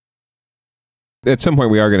At some point,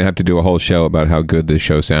 we are going to have to do a whole show about how good this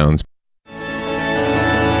show sounds.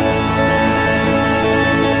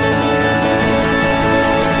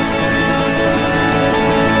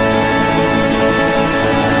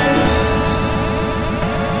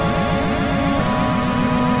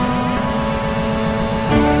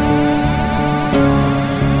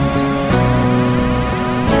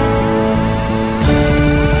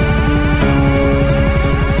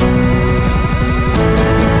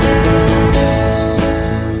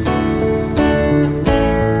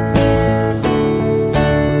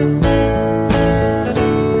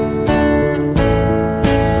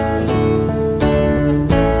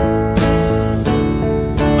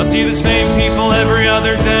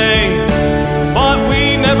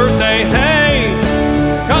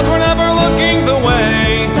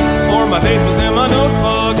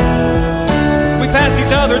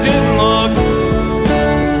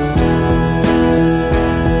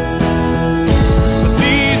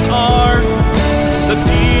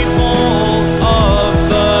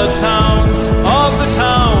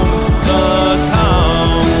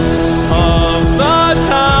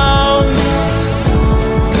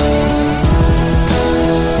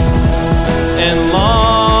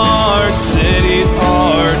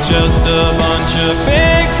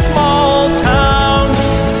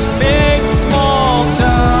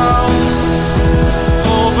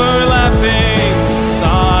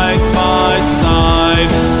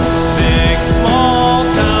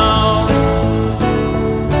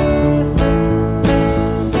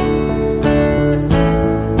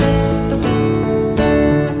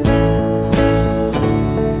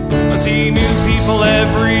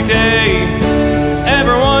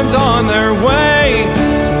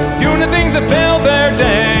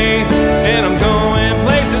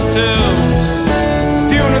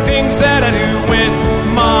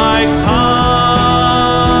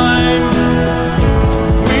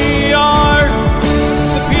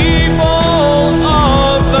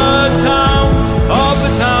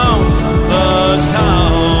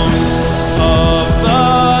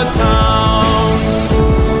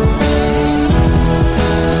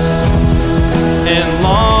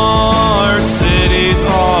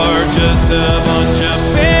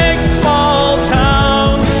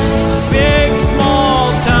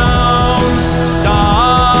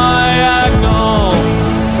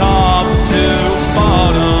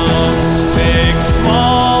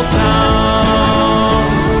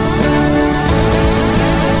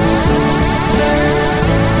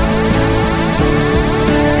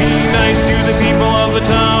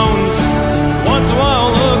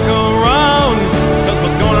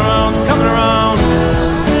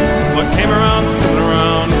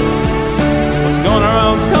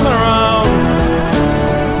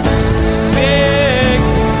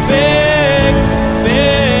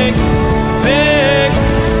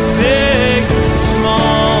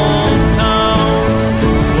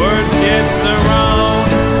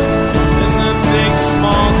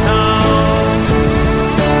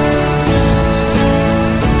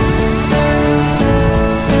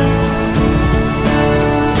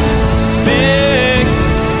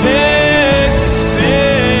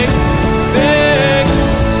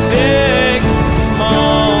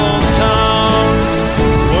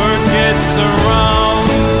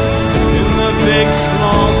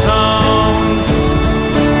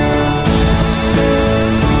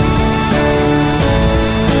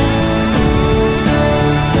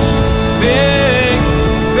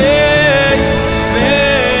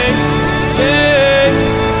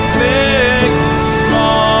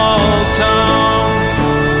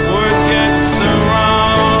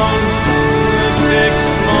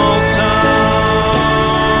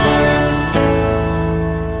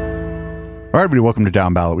 Everybody, welcome to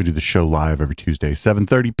Down Ballot. We do the show live every Tuesday,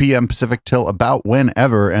 7:30 p.m. Pacific till about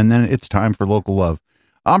whenever, and then it's time for Local Love.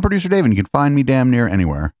 I'm producer Dave, and you can find me damn near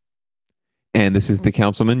anywhere. And this is the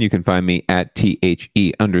Councilman. You can find me at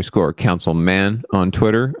THE_Councilman on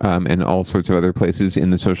Twitter and all sorts of other places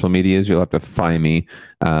in the social medias. You'll have to find me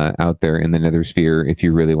out there in the nether sphere if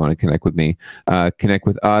you really want to connect with me. Connect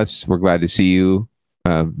with us. We're glad to see you,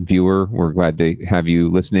 viewer. We're glad to have you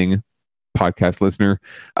listening, podcast listener.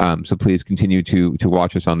 So please continue to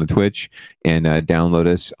watch us on the Twitch and download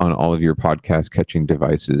us on all of your podcast catching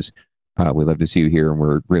devices. We love to see you here, and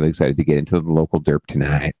we're really excited to get into the local derp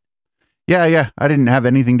tonight. Yeah. I didn't have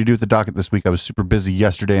anything to do with the docket this week. I was super busy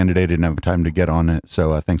yesterday and today. Didn't have time to get on it.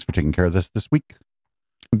 So thanks for taking care of this week.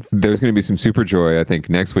 There's going to be some super joy, I think,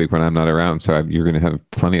 next week when I'm not around. So you're going to have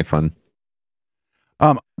plenty of fun.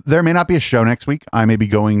 There may not be a show next week. I may be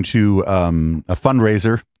going to a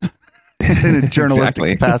fundraiser in a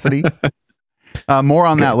journalistic capacity. More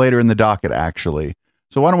on that later in the docket, actually.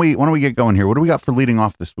 So why don't we get going here? What do we got for leading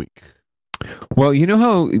off this week? Well, you know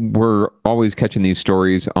how we're always catching these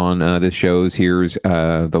stories on the shows. Here's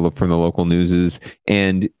from the local newses,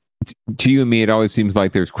 and to you and me, it always seems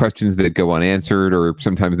like there's questions that go unanswered, or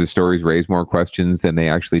sometimes the stories raise more questions than they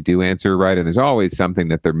actually do answer, right? And there's always something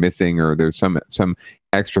that they're missing, or there's some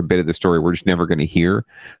extra bit of the story we're just never going to hear.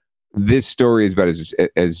 This story is about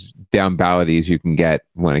as down ballot as you can get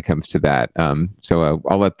when it comes to that. So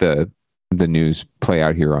I'll let the news play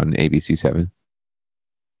out here on ABC7.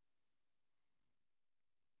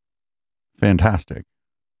 Fantastic.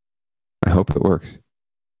 I hope it works.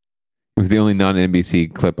 It was the only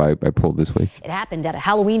non-NBC clip I pulled this week. It happened at a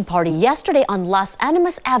Halloween party yesterday on Las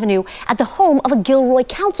Animas Avenue at the home of a Gilroy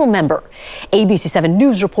council member. ABC7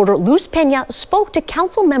 News reporter Luz Pena spoke to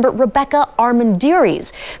council member Rebecca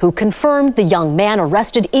Armendariz, who confirmed the young man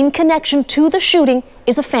arrested in connection to the shooting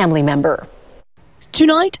is a family member.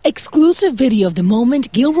 Tonight, exclusive video of the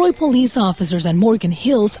moment Gilroy police officers and Morgan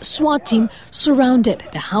Hill's SWAT team surrounded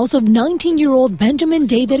the house of 19-year-old Benjamin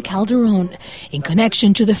David Calderon in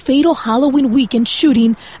connection to the fatal Halloween weekend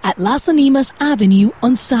shooting at Las Animas Avenue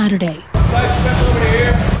on Saturday.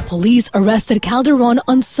 Police arrested Calderon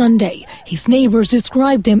on Sunday. His neighbors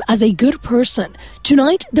described him as a good person.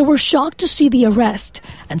 Tonight, they were shocked to see the arrest,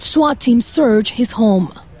 and SWAT teams searched his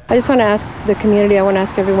home. I just want to ask the community, I want to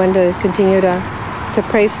ask everyone to continue to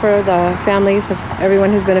pray for the families of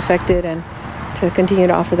everyone who's been affected and to continue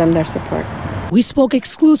to offer them their support. We spoke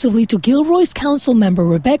exclusively to Gilroy's council member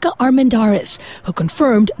Rebecca Armendariz, who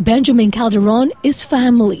confirmed Benjamin Calderon is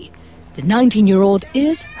family. The 19-year-old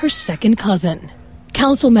is her second cousin.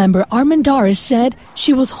 Council member Armendariz said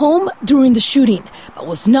she was home during the shooting, but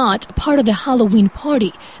was not part of the Halloween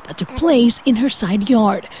party that took place in her side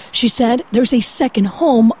yard. She said there's a second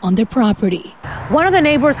home on their property. One of the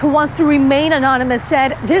neighbors who wants to remain anonymous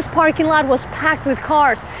said this parking lot was packed with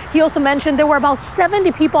cars. He also mentioned there were about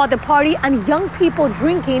 70 people at the party and young people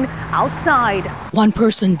drinking outside. One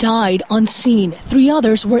person died on scene. 3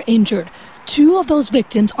 others were injured. 2 of those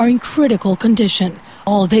victims are in critical condition.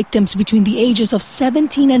 All victims between the ages of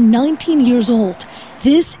 17 and 19 years old.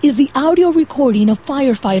 This is the audio recording of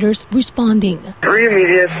firefighters responding. 3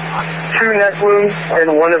 immediate, 2 neck wounds,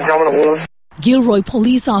 and 1 abdominal wound. Gilroy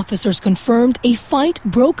police officers confirmed a fight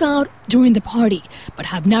broke out during the party, but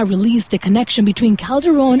have not released the connection between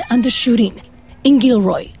Calderon and the shooting. In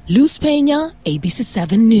Gilroy, Luz Pena,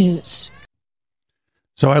 ABC7 News.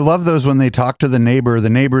 So I love those when they talk to the neighbor. The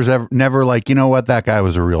neighbor's never like, you know what, that guy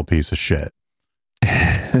was a real piece of shit.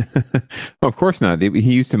 Of course not.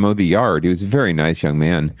 He used to mow the yard. He was a very nice young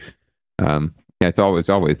man. Yeah, it's always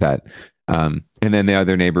that. And then the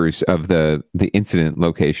other neighbors of the incident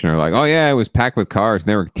location are like, oh yeah, it was packed with cars. And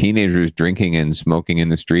there were teenagers drinking and smoking in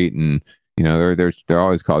the street, and you know they're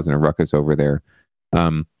always causing a ruckus over there.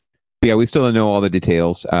 But yeah, we still don't know all the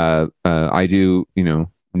details. I do,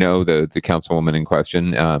 know the councilwoman in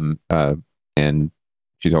question, and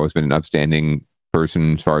she's always been an upstanding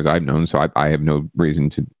person as far as I've known, so I have no reason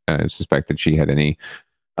to suspect that she had any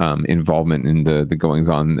involvement in the goings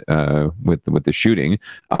on with the shooting.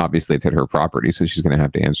 Obviously, it's at her property, so she's going to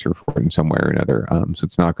have to answer for it in some way or another. So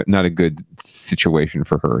it's not a good situation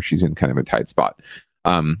for her. She's in kind of a tight spot.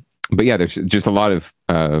 But yeah, there's just a lot of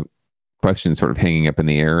questions sort of hanging up in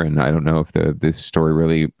the air, and I don't know if this story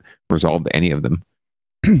really resolved any of them.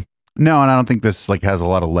 No, and I don't think this has a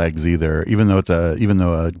lot of legs either. Even though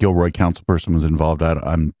a Gilroy council person was involved,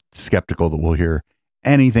 I'm skeptical that we'll hear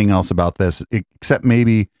anything else about this, except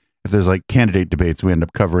maybe if there's candidate debates we end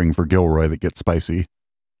up covering for Gilroy that get spicy.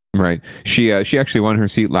 Right. She actually won her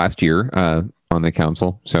seat last year on the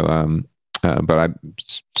council. So, but I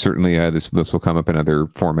certainly this will come up in other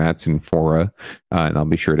formats and fora, and I'll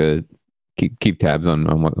be sure to keep tabs on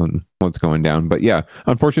what's going down. But yeah,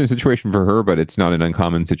 unfortunate situation for her, but it's not an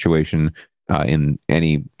uncommon situation in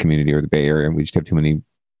any community or the Bay Area. We just have too many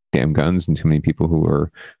damn guns and too many people who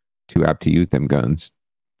are too apt to use them guns.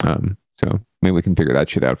 So maybe we can figure that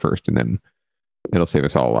shit out first, and then it'll save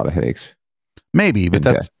us all a lot of headaches. Maybe, but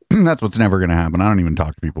that's what's never going to happen. I don't even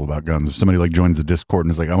talk to people about guns. If somebody joins the Discord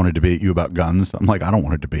and is like, I want to debate you about guns, I'm like, I don't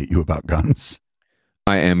want to debate you about guns.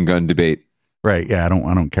 I am gun debate. Right. Yeah. I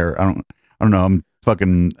don't care. I don't know. I'm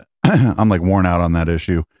fucking, I'm worn out on that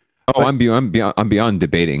issue. Oh, but, I'm beyond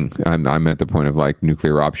debating. I'm at the point of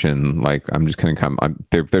nuclear option. I'm just going to come.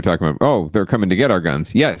 They're talking about, oh, they're coming to get our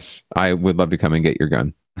guns. Yes, I would love to come and get your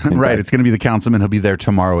gun. Right. It's going to be the councilman. He'll be there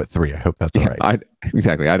tomorrow at 3. I hope that's all right.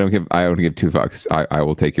 Exactly. I don't give 2 fucks. I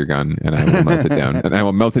will take your gun and I will melt it down, and I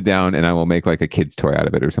will melt it down and I will make a kid's toy out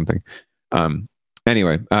of it or something. And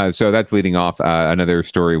Anyway, so that's leading off another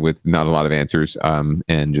story with not a lot of answers,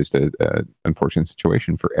 and just a unfortunate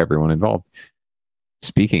situation for everyone involved.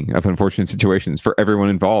 Speaking of unfortunate situations for everyone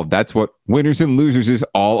involved, that's what Winners and Losers is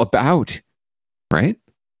all about, right?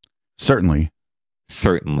 Certainly.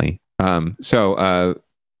 So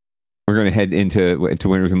we're going to head into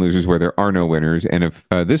Winners and Losers where there are no winners. And if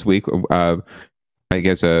this week, I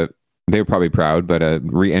guess they were probably proud, but a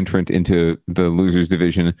re-entrant into the Losers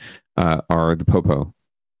division are the Popo.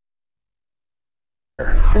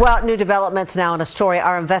 Well, new developments now in a story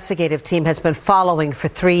our investigative team has been following for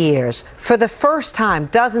 3 years. For the first time,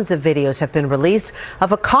 dozens of videos have been released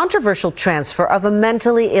of a controversial transfer of a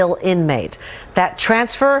mentally ill inmate. That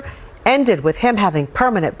transfer ended with him having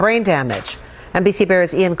permanent brain damage. NBC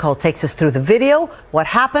Bears Ian Cole takes us through the video, what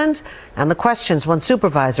happened, and the questions one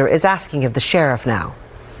supervisor is asking of the sheriff now.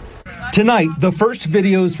 Tonight, the first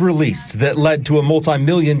videos released that led to a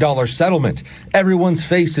multi-million-dollar settlement. Everyone's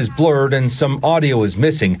face is blurred and some audio is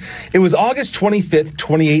missing. It was August 25th,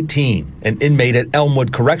 2018. An inmate at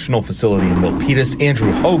Elmwood Correctional Facility in Milpitas,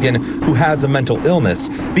 Andrew Hogan, who has a mental illness,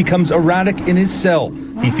 becomes erratic in his cell.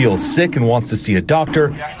 He feels sick and wants to see a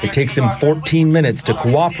doctor. It takes him 14 minutes to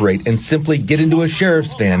cooperate and simply get into a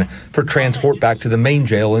sheriff's van for transport back to the main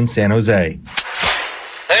jail in San Jose.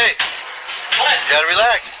 Hey, you gotta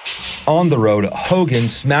relax. On the road, Hogan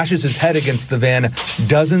smashes his head against the van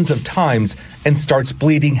dozens of times and starts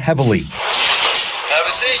bleeding heavily. Have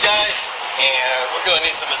a seat, guy. And we're going to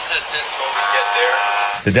need some assistance when we get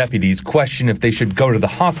there. The deputies question if they should go to the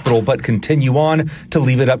hospital, but continue on to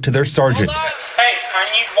leave it up to their sergeant. Hey, I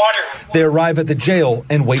need water. They arrive at the jail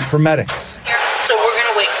and wait for medics. So we're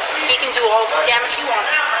going to wait. He can do all the damage he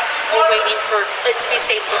wants. We're waiting for it to be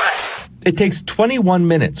safe for us. It takes 21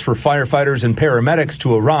 minutes for firefighters and paramedics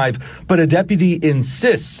to arrive, but a deputy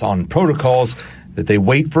insists on protocols that they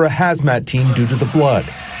wait for a hazmat team due to the blood.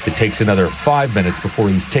 It takes another 5 minutes before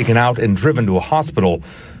he's taken out and driven to a hospital.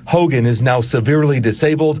 Hogan is now severely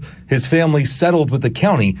disabled. His family settled with the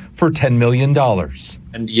county for $10 million.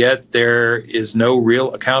 And yet there is no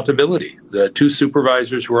real accountability. The two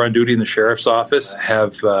supervisors who are on duty in the sheriff's office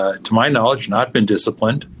have, to my knowledge, not been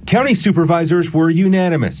disciplined. County supervisors were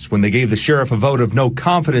unanimous when they gave the sheriff a vote of no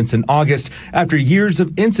confidence in August after years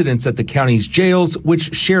of incidents at the county's jails,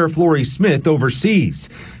 which Sheriff Lori Smith oversees.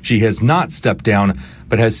 She has not stepped down,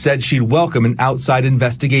 but has said she'd welcome an outside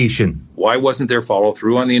investigation. Why wasn't there follow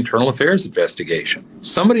through on the internal affairs investigation?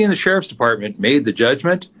 Somebody in the sheriff's department made the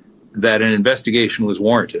judgment that an investigation was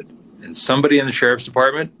warranted, and somebody in the sheriff's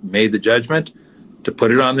department made the judgment to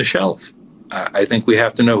put it on the shelf. I think we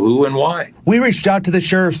have to know who and why. We reached out to the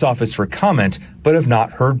sheriff's office for comment, but have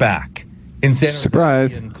not heard back. In San Jose,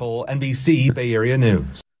 surprise. Ian Cole, NBC Bay Area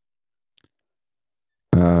News.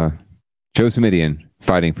 Joe Simidian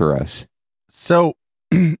fighting for us. So,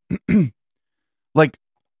 like,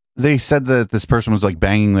 they said that this person was like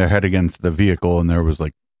banging their head against the vehicle and there was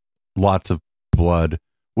like lots of blood.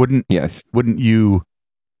 Wouldn't you,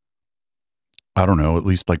 I don't know, at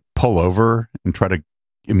least like pull over and try to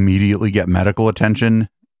immediately get medical attention?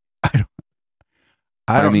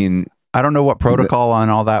 I don't know what protocol on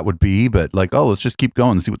all that would be, but like, oh, let's just keep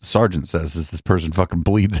going and see what the sergeant says as this person fucking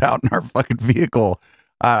bleeds out in our fucking vehicle.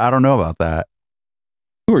 I don't know about that.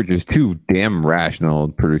 You are just too damn rational,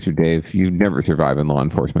 producer Dave. You never survive in law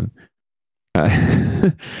enforcement.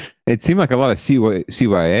 It seemed like a lot of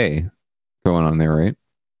CYA going on there, right?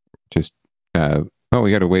 Just,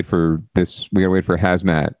 we got to wait for this. We got to wait for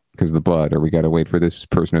hazmat because of the blood, or we got to wait for this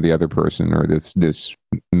person or the other person or this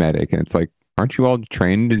medic. And it's like, aren't you all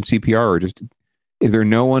trained in CPR, or just is there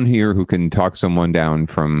no one here who can talk someone down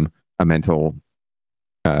from a mental,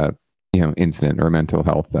 incident or a mental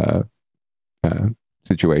health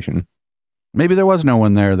situation? Maybe there was no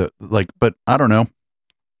one there that but I don't know.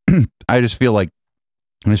 I just feel like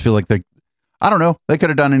I don't know. They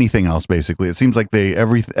could have done anything else. Basically, it seems like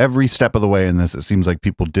every step of the way in this, it seems like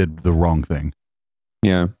people did the wrong thing.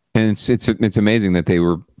 Yeah, and it's amazing that they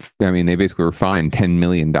were. I mean, they basically were fined $10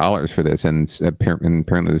 million for this, and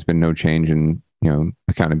apparently there's been no change in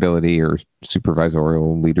accountability or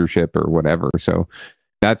supervisorial leadership or whatever. So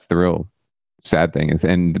that's the real sad thing is,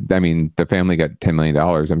 and I mean, the family got $10 million.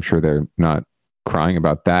 I'm sure they're not crying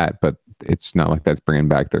about that, but it's not like that's bringing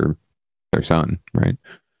back their son, right?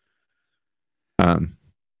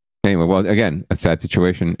 Anyway, well, again, a sad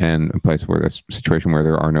situation and a situation where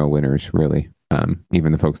there are no winners, really.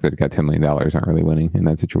 Even the folks that got $10 million aren't really winning in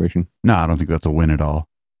that situation. No, I don't think that's a win at all.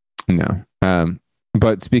 No.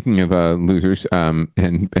 But speaking of losers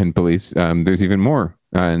and police, there's even more.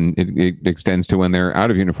 And it extends to when they're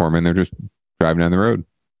out of uniform and they're just driving down the road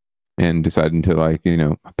and deciding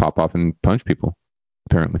to pop off and punch people.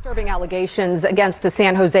 apparently. Disturbing allegations against a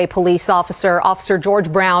San Jose police officer. Officer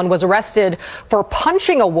George Brown was arrested for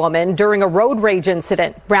punching a woman during a road rage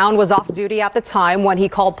incident. Brown was off duty at the time when he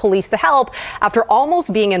called police to help after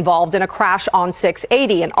almost being involved in a crash on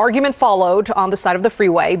 680. An argument followed on the side of the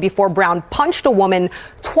freeway before Brown punched a woman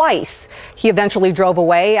twice. He eventually drove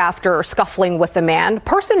away after scuffling with the man. A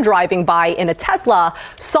person driving by in a Tesla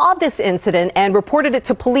saw this incident and reported it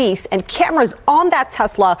to police, and cameras on that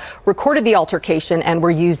Tesla recorded the altercation and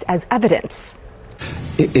were used as evidence.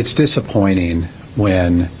 It's disappointing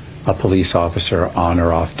when a police officer on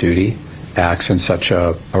or off duty acts in such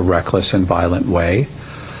a reckless and violent way.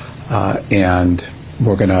 And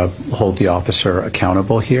we're going to hold the officer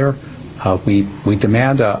accountable here. We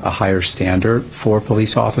demand a higher standard for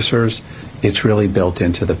police officers. It's really built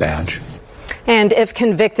into the badge. And if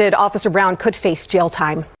convicted, Officer Brown could face jail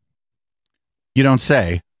time. You don't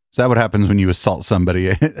say. Is that what happens when you assault somebody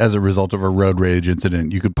as a result of a road rage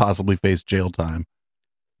incident? You could possibly face jail time.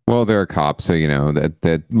 Well, they're cops, so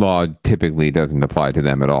that law typically doesn't apply to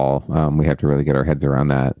them at all. We have to really get our heads around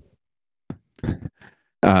that.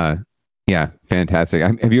 Yeah, fantastic.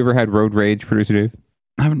 Have you ever had road rage, Producer Dave?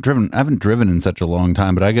 I haven't driven in such a long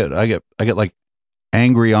time, but I get like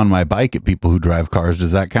angry on my bike at people who drive cars.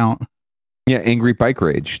 Does that count? Yeah, angry bike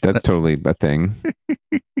rage. That's totally a thing.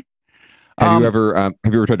 Have you ever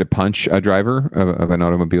tried to punch a driver of an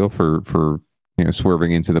automobile for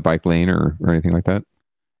swerving into the bike lane or anything like that?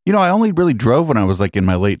 I only really drove when I was like in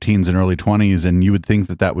my late teens and early 20s, and you would think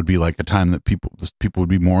that would be like a time that people would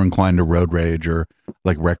be more inclined to road rage or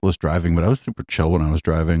like reckless driving, but I was super chill when I was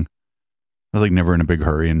driving. I was like never in a big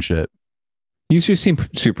hurry and shit. You just seem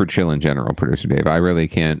super chill in general, Producer Dave. I really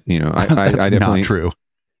can't, I That's definitely not true.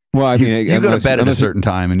 Well, I mean, you go to bed at a certain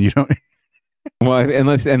time and you don't. Well,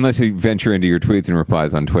 unless you venture into your tweets and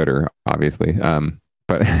replies on Twitter, obviously.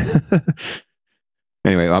 But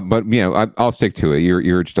anyway, I'll stick to it.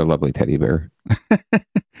 You're just a lovely teddy bear.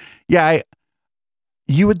 Yeah,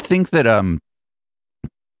 you would think that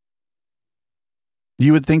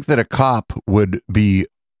a cop would be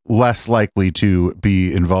less likely to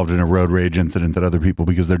be involved in a road rage incident than other people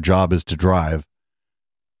because their job is to drive.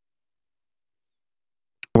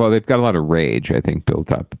 Well, they've got a lot of rage, I think, built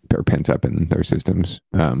up or pent up in their systems.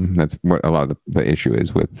 That's what a lot of the issue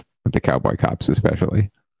is with the cowboy cops, especially.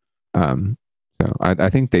 So I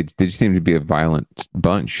think they just seem to be a violent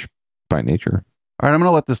bunch by nature. All right, I'm going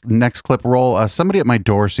to let this next clip roll. Somebody at my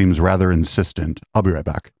door seems rather insistent. I'll be right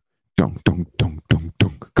back.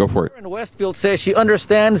 Go for it. Karen Westfield says she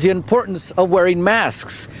understands the importance of wearing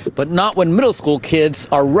masks, but not when middle school kids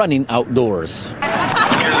are running outdoors.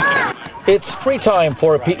 It's free time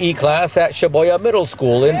for a PE class at Shaboya Middle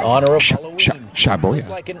School in honor of Halloween. Shaboya. Just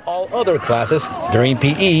like in all other classes, during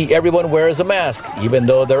PE, everyone wears a mask, even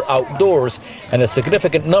though they're outdoors, and a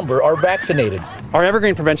significant number are vaccinated. Our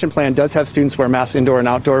Evergreen Prevention Plan does have students wear masks indoor and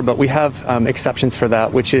outdoor, but we have exceptions for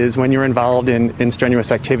that, which is when you're involved in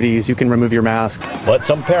strenuous activities, you can remove your mask. But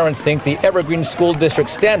some parents think the Evergreen School District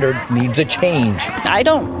standard needs a change. I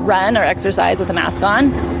don't run or exercise with a mask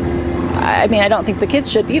on. I mean, I don't think the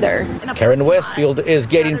kids should either. Karen Westfield is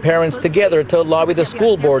getting parents together to lobby the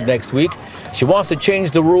school board next week. She wants to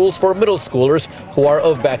change the rules for middle schoolers who are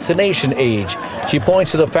of vaccination age. She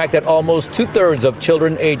points to the fact that almost 2/3 of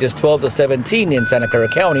children ages 12 to 17 in Santa Clara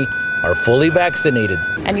County are fully vaccinated.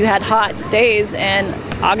 And you had hot days in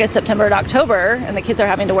August, September, and October, and the kids are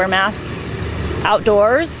having to wear masks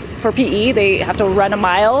outdoors for PE. They have to run a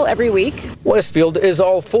mile every week. Westfield is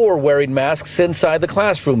all for wearing masks inside the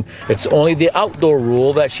classroom. It's only the outdoor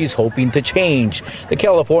rule that she's hoping to change. The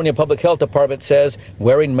California Public Health Department says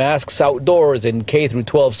wearing masks outdoors in K through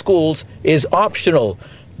 12 schools is optional,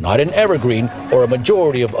 not in Evergreen or a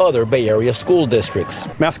majority of other Bay Area school districts.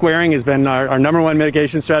 Mask wearing has been our number one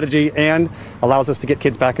mitigation strategy and allows us to get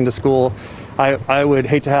kids back into school. I would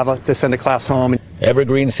hate to send a class home.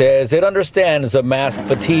 Evergreen says it understands the mask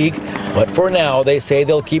fatigue, but for now they say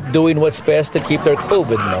they'll keep doing what's best to keep their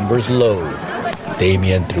COVID numbers low.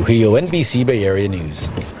 Damian Trujillo, NBC Bay Area News.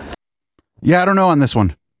 Yeah, I don't know on this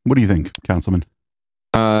one. What do you think, Councilman?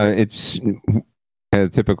 It's a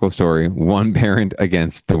typical story. One parent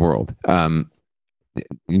against the world.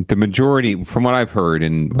 The majority, from what I've heard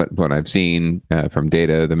and what I've seen from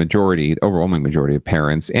data, the overwhelming majority of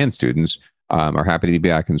parents and students are happy to be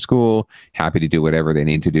back in school, happy to do whatever they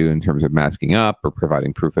need to do in terms of masking up or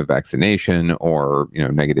providing proof of vaccination or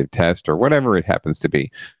negative test or whatever it happens to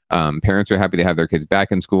be. Parents are happy to have their kids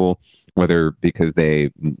back in school, whether because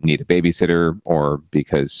they need a babysitter or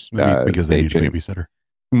because they need a babysitter.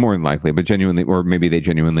 more than likely, but genuinely, or maybe they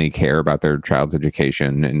genuinely care about their child's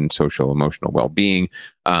education and social emotional well-being.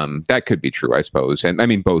 That could be true, I suppose. And I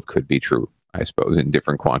mean, both could be true, I suppose, in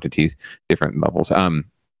different quantities, different levels.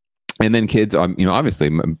 And then kids, obviously,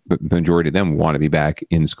 the majority of them want to be back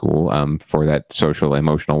in school for that social,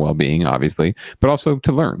 emotional well-being, obviously, but also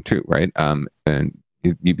to learn too, right? And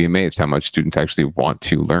you'd be amazed how much students actually want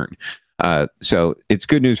to learn. So it's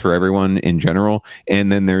good news for everyone in general.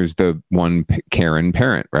 And then there's the one Karen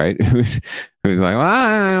parent, right? Who's like, well,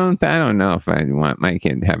 I don't know if I want my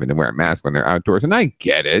kid having to wear a mask when they're outdoors. And I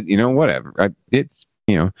get it, whatever. It's,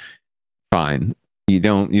 fine. You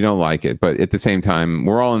don't like it, but at the same time,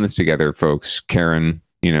 we're all in this together, folks. Karen,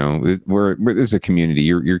 we're this is a community.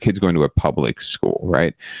 Your kid's going to a public school,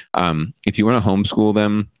 right? If you want to homeschool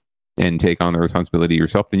them and take on the responsibility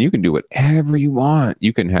yourself, then you can do whatever you want.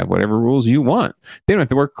 You can have whatever rules you want. They don't have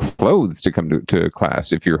to wear clothes to come to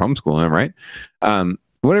class if you're homeschooling them, right?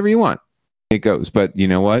 Whatever you want, it goes. But you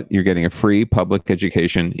know what? You're getting a free public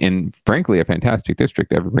education in, frankly, a fantastic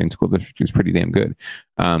district. Evergreen School District is pretty damn good.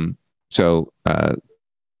 So,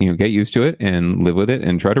 get used to it and live with it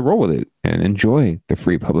and try to roll with it and enjoy the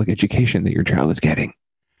free public education that your child is getting.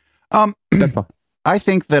 That's all. I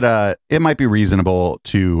think that it might be reasonable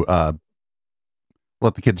to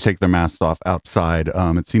let the kids take their masks off outside.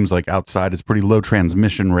 It seems like outside is pretty low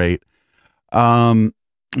transmission rate. And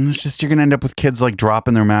it's just, you're going to end up with kids like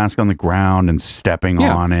dropping their mask on the ground and stepping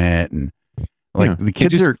on it. And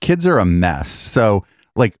the kids are a mess. So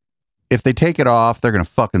like, if they take it off, they're going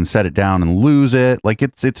to fucking set it down and lose it. Like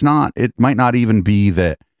it might not even be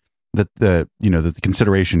that the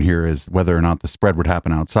consideration here is whether or not the spread would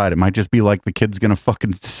happen outside. It might just be like the kid's going to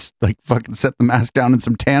fucking set the mask down in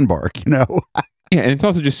some tan bark, Yeah. And it's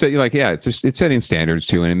also just it's setting standards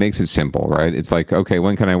too. And it makes it simple, right? It's like, okay,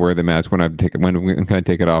 when can I wear the mask? When can I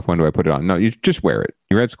take it off? When do I put it on? No, you just wear it.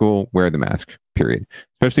 You're at school, wear the mask, period.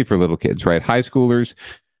 Especially for little kids, right? High schoolers,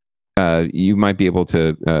 you might be able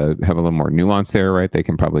to have a little more nuance there, right? They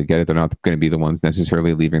can probably get it. They're not going to be the ones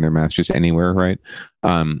necessarily leaving their mask just anywhere, right?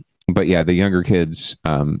 But yeah, the younger kids,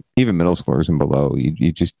 even middle schoolers and below,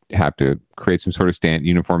 you just have to create some sort of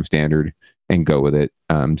uniform standard and go with it,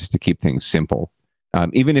 just to keep things simple.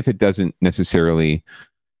 Even if it doesn't necessarily,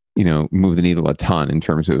 move the needle a ton in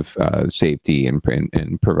terms of safety and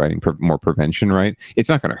providing more prevention, right? It's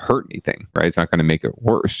not going to hurt anything, right? It's not going to make it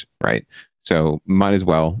worse, right? So might as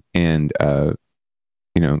well. And,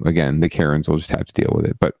 again, the Karens will just have to deal with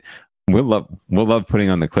it. But we'll love putting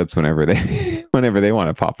on the clips whenever they want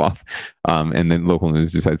to pop off. And then local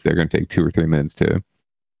news decides they're going to take 2 or 3 minutes to,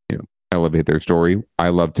 elevate their story. I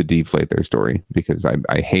love to deflate their story because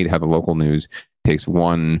I hate how the local news takes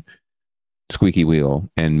one squeaky wheel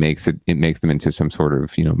and makes them into some sort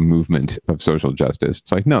of, movement of social justice.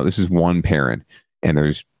 It's like, no, this is one parent and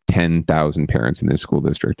there's 10,000 parents in this school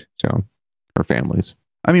district. So, or families.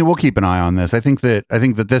 I mean, we'll keep an eye on this. I think that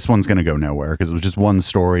this one's going to go nowhere because it was just one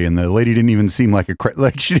story, and the lady didn't even seem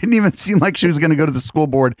she didn't even seem like she was going to go to the school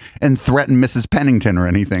board and threaten Mrs. Pennington or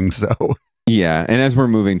anything. So yeah, and as we're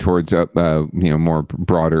moving towards more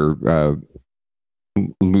broader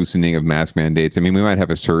loosening of mask mandates, I mean, we might have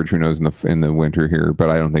a surge. Who knows in the winter here, but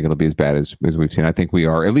I don't think it'll be as bad as we've seen. I think we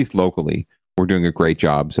are, at least locally, we're doing a great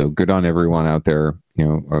job. So good on everyone out there.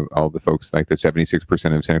 All the folks, like the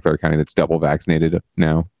 76% of Santa Clara County that's double vaccinated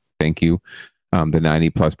now. Thank you. The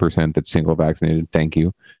 90+% that's single vaccinated. Thank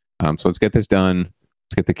you. So let's get this done.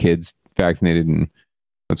 Let's get the kids vaccinated, and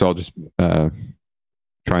let's all just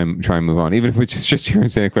try and move on. Even if it's just here in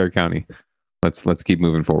Santa Clara County, let's keep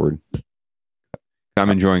moving forward. I'm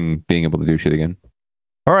enjoying being able to do shit again.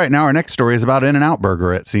 All right, now our next story is about In-N-Out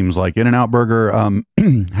Burger. It seems like In-N-Out Burger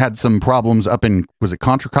had some problems up in, was it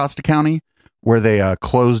Contra Costa County, where they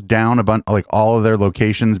closed down all of their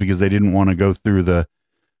locations because they didn't want to go through the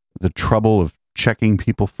trouble of checking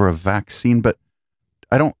people for a vaccine. But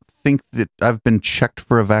I don't think that I've been checked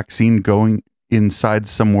for a vaccine going inside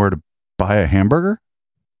somewhere to buy a hamburger.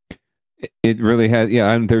 It really has,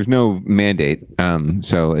 yeah. There's no mandate,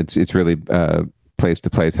 so it's really place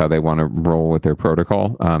to place how they want to roll with their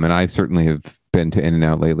protocol. And I certainly have been to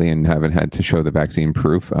In-N-Out lately and haven't had to show the vaccine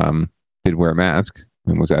proof. Did wear a mask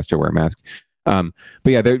and was asked to wear a mask. But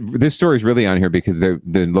yeah, this story is really on here because the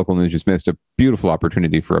local news just missed a beautiful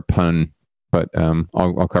opportunity for a pun. But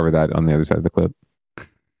I'll cover that on the other side of the clip.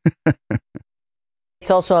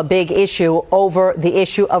 It's also a big issue over the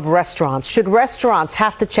issue of restaurants. Should restaurants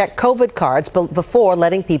have to check COVID cards before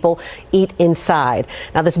letting people eat inside?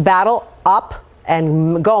 Now, this battle up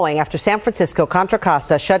and going after San Francisco Contra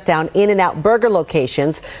Costa shut down In-N-Out burger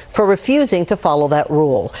locations for refusing to follow that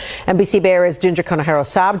rule. NBC Bay Area's Ginger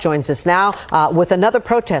Conejero-Saab joins us now with another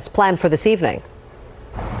protest planned for this evening.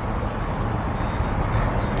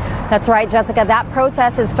 That's right, Jessica. That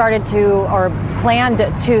protest has started planned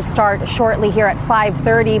to start shortly here at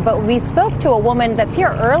 5:30. But we spoke to a woman that's here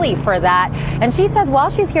early for that. And she says while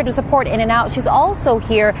she's here to support In-N-Out, she's also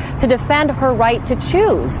here to defend her right to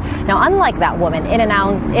choose. Now, unlike that woman,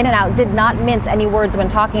 In-N-Out did not mince any words when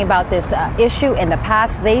talking about this issue in the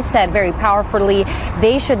past. They said very powerfully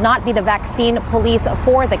they should not be the vaccine police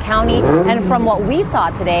for the county. And from what we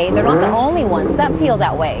saw today, they're not the only ones that feel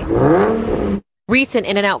that way. Recent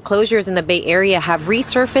In-N-Out closures in the Bay Area have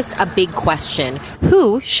resurfaced a big question.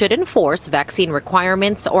 Who should enforce vaccine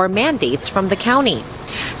requirements or mandates from the county?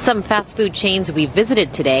 Some fast food chains we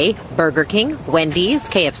visited today, Burger King, Wendy's,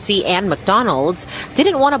 KFC, and McDonald's,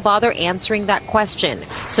 didn't want to bother answering that question.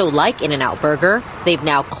 So like In-N-Out Burger, they've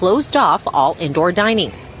now closed off all indoor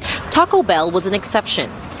dining. Taco Bell was an exception.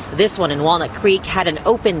 This one in Walnut Creek had an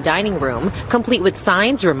open dining room, complete with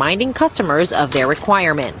signs reminding customers of their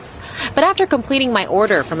requirements. But after completing my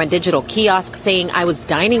order from a digital kiosk saying I was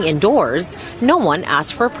dining indoors, no one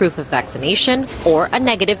asked for proof of vaccination or a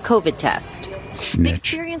negative COVID test. Snitch. The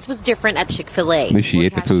experience was different at Chick-fil-A. At least she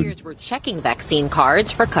ate the food. Cashiers were checking vaccine cards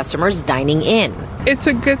for customers dining in. It's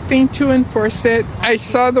a good thing to enforce it. I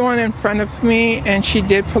saw the one in front of me, and she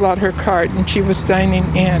did pull out her card, and she was dining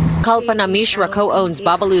in. Kalpana Mishra co-owns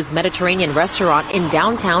Babalu's Mediterranean restaurant in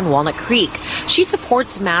downtown Walnut Creek. She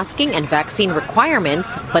supports masking and vaccine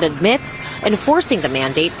requirements, but admits enforcing the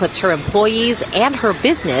mandate puts her employees and her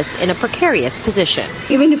business in a precarious position.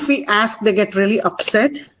 Even if we ask, they get really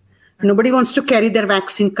upset. Nobody wants to carry their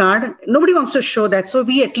vaccine card. Nobody wants to show that. So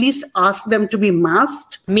we at least ask them to be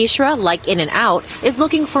masked. Mishra, like In-N-Out, is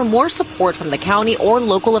looking for more support from the county or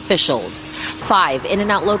local officials. 5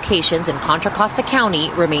 In-N-Out locations in Contra Costa County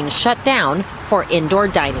remain shut down for indoor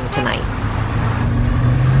dining tonight.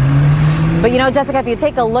 But you know, Jessica, if you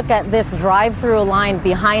take a look at this drive-through line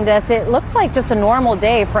behind us, it looks like just a normal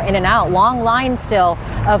day for In-N-Out. Long line still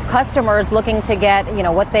of customers looking to get,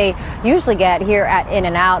 what they usually get here at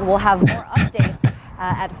In-N-Out. We'll have more updates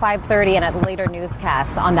at 5:30 and at later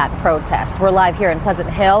newscasts on that protest. We're live here in Pleasant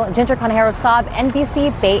Hill. Ginger Conejero-Saab,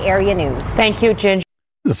 NBC Bay Area News. Thank you, Ginger.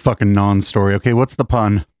 The fucking non-story. Okay, what's the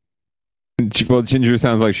pun? Well, Ginger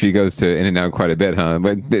sounds like she goes to In-N-Out quite a bit, huh?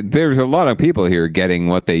 But there's a lot of people here getting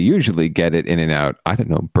what they usually get at In-N-Out. I don't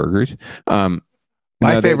know, burgers.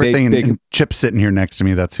 My favorite thing, and Chip sitting here next to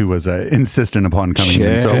me, that's who was insistent upon coming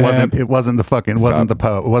in. So it wasn't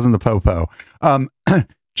the popo.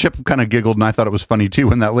 Chip kind of giggled, and I thought it was funny too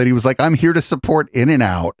when that lady was like, "I'm here to support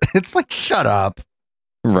In-N-Out." It's like, shut up.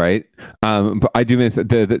 Right. But I do miss so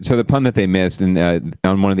the pun that they missed, and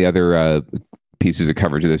on one of the other pieces of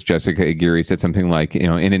coverage of this, Jessica Aguirre said something like,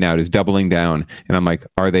 In-N-Out is doubling down, and I'm like,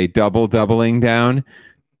 are they doubling down?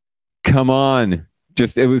 Come on.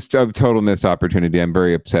 It was a total missed opportunity. I'm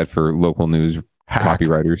very upset for local news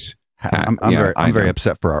copywriters. I'm very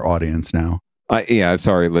upset for our audience now. Yeah,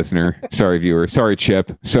 sorry, listener. Sorry, viewer. Sorry,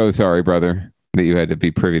 Chip. So sorry, brother, that you had to be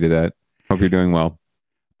privy to that. Hope you're doing well.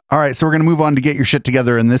 All right, so we're going to move on to get your shit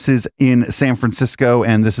together, and this is in San Francisco,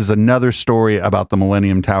 and this is another story about the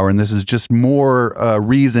Millennium Tower, and this is just more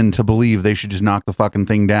reason to believe they should just knock the fucking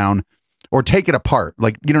thing down or take it apart.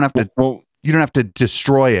 Like, you don't have to you don't have to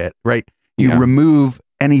destroy it, right? You remove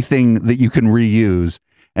anything that you can reuse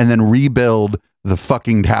and then rebuild the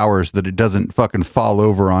fucking towers that it doesn't fucking fall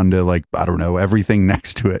over onto, like, I don't know, everything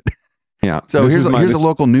next to it. Yeah. So here's a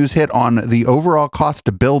local news hit on the overall cost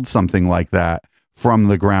to build something like that from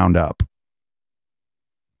the ground up.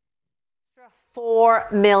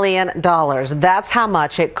 $4 million. That's how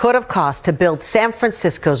much it could have cost to build San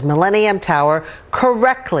Francisco's Millennium Tower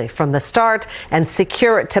correctly from the start and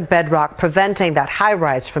secure it to bedrock, preventing that high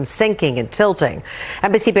rise from sinking and tilting.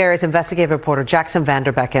 NBC Bay Area's investigative reporter Jackson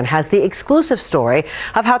Vanderbecken has the exclusive story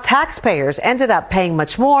of how taxpayers ended up paying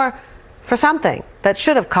much more for something that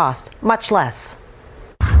should have cost much less.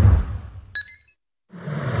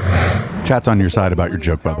 Chat's on your side about your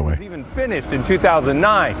joke, by the way. Even finished in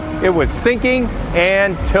 2009. It was sinking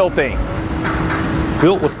and tilting.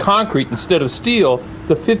 Built with concrete instead of steel,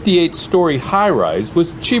 the 58-story high-rise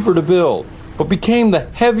was cheaper to build, but became the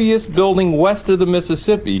heaviest building west of the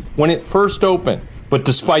Mississippi when it first opened. But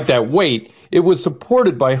despite that weight, it was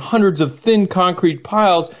supported by hundreds of thin concrete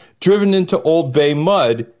piles driven into Old Bay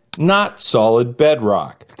mud, not solid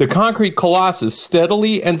bedrock. The concrete colossus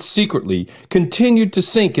steadily and secretly continued to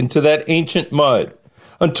sink into that ancient mud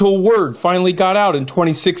until word finally got out in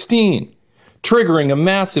 2016, triggering a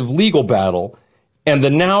massive legal battle and the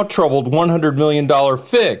now troubled $100 million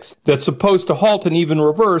fix that's supposed to halt and even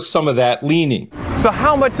reverse some of that leaning. So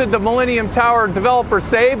how much did the Millennium Tower developer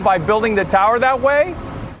save by building the tower that way?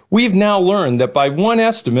 We've now learned that by one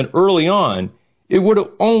estimate early on, it would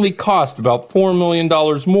have only cost about $4 million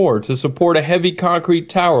more to support a heavy concrete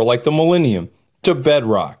tower like the Millennium to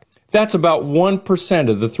bedrock. That's about 1%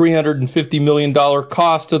 of the $350 million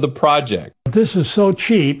cost of the project. This is so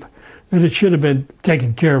cheap that it should have been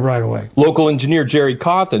taken care of right away. Local engineer Jerry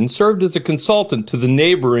Cawthon served as a consultant to the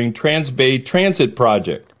neighboring Transbay Transit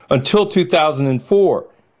project until 2004.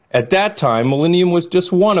 At that time, Millennium was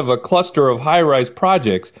just one of a cluster of high-rise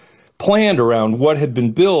projects planned around what had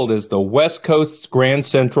been billed as the West Coast's Grand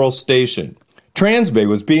Central Station. Transbay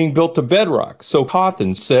was being built to bedrock, so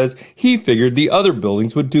Cawthon says he figured the other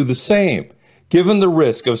buildings would do the same, given the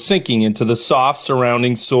risk of sinking into the soft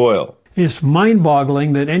surrounding soil. It's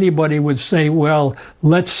mind-boggling that anybody would say, well,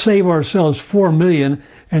 let's save ourselves $4 million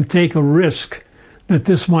and take a risk that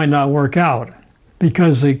this might not work out,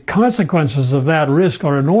 because the consequences of that risk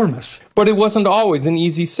are enormous. But it wasn't always an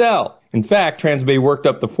easy sell. In fact, Transbay worked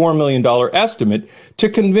up the $4 million estimate to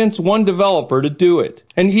convince one developer to do it,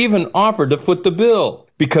 and even offered to foot the bill,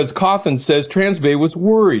 because Cawthon says Transbay was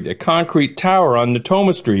worried a concrete tower on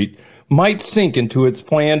Natoma Street might sink into its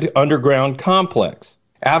planned underground complex.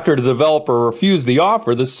 After the developer refused the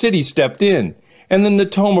offer, the city stepped in, and the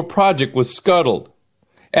Natoma project was scuttled.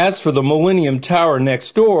 As for the Millennium Tower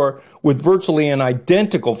next door, with virtually an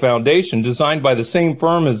identical foundation designed by the same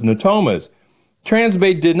firm as Natoma's,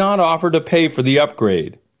 Transbay did not offer to pay for the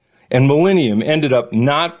upgrade, and Millennium ended up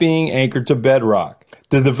not being anchored to bedrock.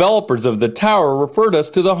 The developers of the tower referred us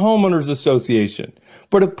to the Homeowners Association,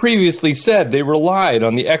 but have previously said they relied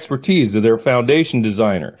on the expertise of their foundation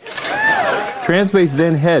designer. Transbay's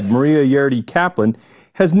then head, Maria Yardy Kaplan,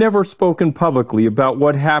 has never spoken publicly about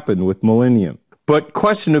what happened with Millennium. But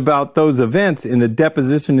questioned about those events in a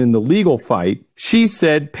deposition in the legal fight, she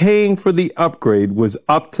said paying for the upgrade was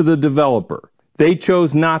up to the developer. They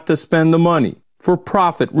chose not to spend the money, for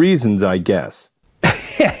profit reasons, I guess.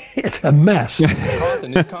 It's a mess.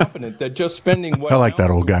 Cawthon is confident that just spending what I like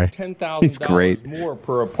that old guy. $10,000 more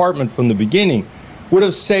per apartment from the beginning would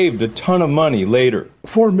have saved a ton of money later.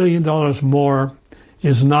 $4 million more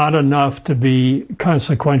is not enough to be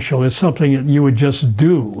consequential. It's something that you would just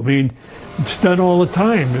do. I mean, it's done all the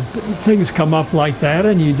time. Things come up like that,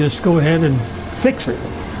 and you just go ahead and fix it.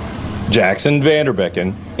 Jackson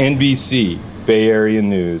Vanderbecken, NBC, Bay Area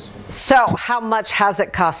News. So, how much has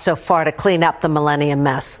it cost so far to clean up the Millennium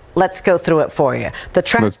mess? Let's go through it for you. The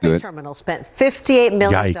Transbay Terminal spent $58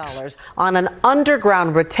 million on an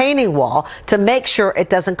underground retaining wall to make sure it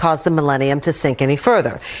doesn't cause the Millennium to sink any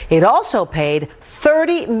further. It also paid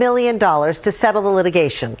 $30 million to settle the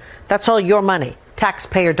litigation. That's all your money,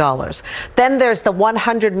 taxpayer dollars. Then there's the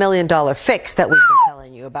 $100 million fix that we've been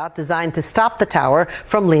telling you about, designed to stop the tower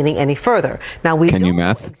from leaning any further. Now, we don't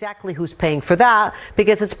know exactly who's paying for that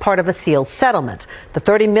because it's part of a sealed settlement. The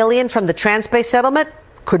 $30 million from the Transbay settlement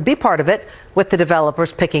could be part of it, with the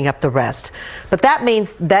developers picking up the rest. But that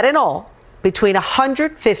means that in all, between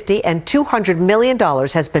 $150 and $200 million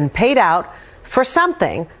has been paid out for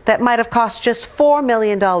something that might have cost just $4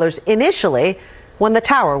 million initially when the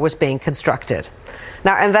tower was being constructed.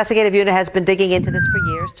 Now, our investigative unit has been digging into this for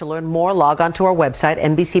years. To learn more, log on to our website,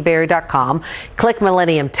 NBCBayArea.com. Click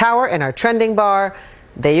Millennium Tower in our trending bar.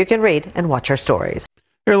 There you can read and watch our stories.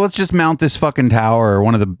 Here, let's just mount this fucking tower,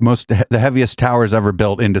 one of the heaviest towers ever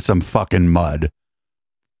built, into some fucking mud.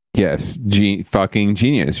 Yes, fucking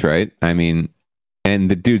genius, right? I mean,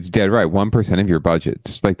 and the dude's dead right. 1% of your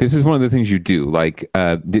budgets. Like, this is one of the things you do. Like,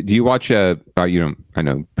 do you watch you don't? I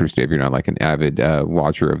know, Bruce Dave, you're not like an avid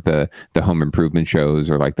watcher of the home improvement shows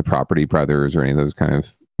or like the Property Brothers or any of those kind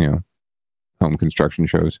of home construction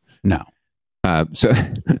shows. No. So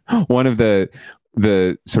one of the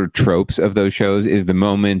sort of tropes of those shows is the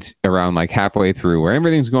moment around like halfway through where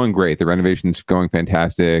everything's going great, the renovation's going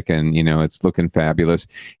fantastic, and it's looking fabulous,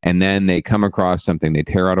 and then they come across something, they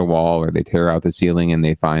tear out a wall or they tear out the ceiling, and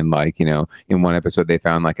they find like in one episode they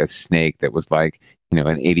found like a snake that was like an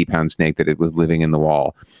 80-pound snake that it was living in the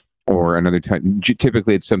wall, or another time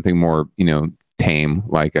typically it's something more tame,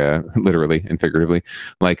 like literally and figuratively,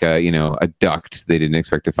 like a duct they didn't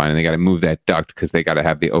expect to find, and they got to move that duct because they got to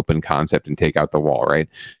have the open concept and take out the wall, right?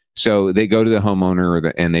 So they go to the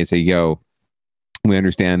homeowner and they say, yo, we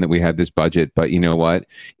understand that we have this budget, but you know what,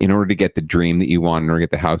 in order to get the dream that you want, in order to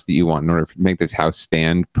get the house that you want, in order to make this house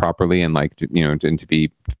stand properly and like and to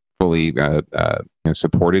be fully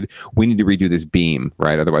supported, we need to redo this beam,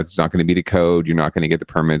 right? Otherwise it's not going to be to code, you're not going to get the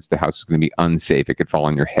permits, the house is going to be unsafe, it could fall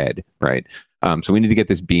on your head, right? So we need to get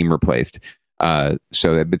this beam replaced.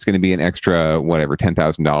 So that it's going to be an extra, whatever,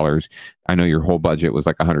 $10,000. I know your whole budget was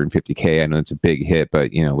like $150K. I know it's a big hit,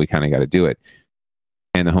 but we kind of got to do it.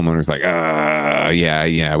 And the homeowner's like,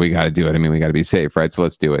 yeah, we got to do it. I mean, we got to be safe, right? So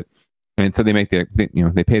let's do it. And so they make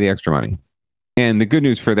they pay the extra money. And the good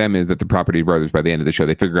news for them is that the Property Brothers, by the end of the show,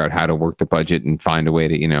 they figure out how to work the budget and find a way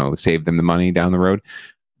to, save them the money down the road.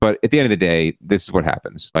 But at the end of the day, this is what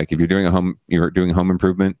happens. Like if you're doing a home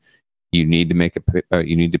improvement, you need to make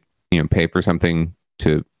pay for something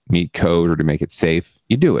to meet code or to make it safe.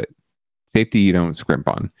 You do it. Safety, you don't scrimp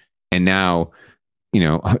on. And now,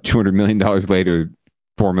 $200 million later,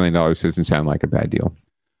 $4 million doesn't sound like a bad deal.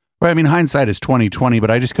 Right. I mean, hindsight is 20/20,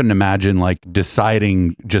 but I just couldn't imagine like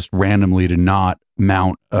deciding just randomly to not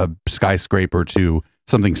mount a skyscraper to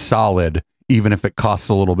something solid, even if it costs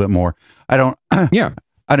a little bit more. I don't know.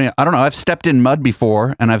 I've stepped in mud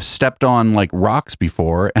before and I've stepped on like rocks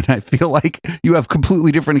before, and I feel like you have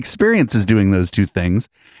completely different experiences doing those two things.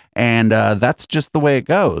 And that's just the way it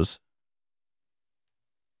goes.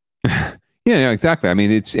 Yeah, exactly. I mean,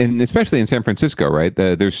 especially in San Francisco, right?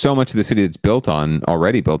 There's so much of the city that's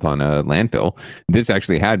already built on a landfill. This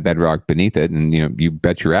actually had bedrock beneath it, and you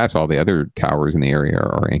bet your ass all the other towers in the area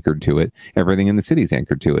are anchored to it. Everything in the city is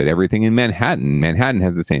anchored to it. Everything in Manhattan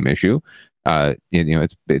has the same issue.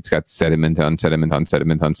 It's got sediment on sediment on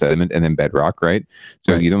sediment on sediment, and then bedrock, right?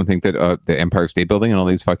 So you don't think that the Empire State Building and all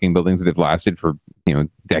these fucking buildings that have lasted for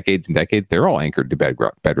decades and decades, they're all anchored to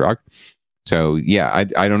bedrock. So yeah,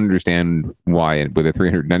 I don't understand why with a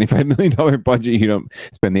 $395 million budget you don't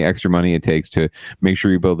spend the extra money it takes to make sure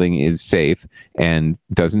your building is safe and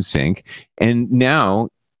doesn't sink. And now,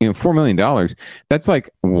 $4 million, that's like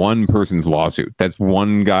one person's lawsuit. That's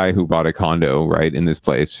one guy who bought a condo, right, in this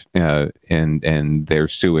place, and they're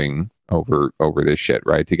suing over this shit,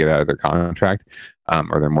 right, to get out of their contract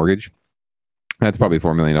or their mortgage. That's probably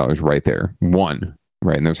 $4 million right there. One,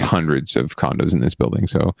 right, and there's hundreds of condos in this building,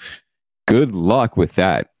 so good luck with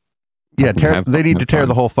that. Yeah, they need to tear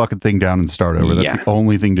the whole fucking thing down and start over. That's the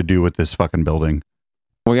only thing to do with this fucking building.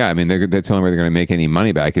 Well, yeah, I mean, that's the only way they're going to make any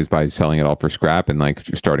money back is by selling it all for scrap and like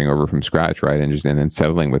starting over from scratch, right? And then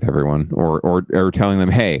settling with everyone, or telling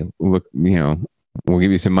them, hey, look, we'll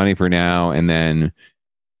give you some money for now, and then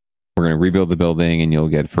we're going to rebuild the building, and you'll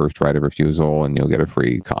get first right of refusal, and you'll get a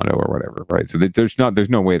free condo or whatever, right? So there's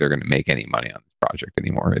no way they're going to make any money on this project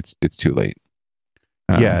anymore. It's too late.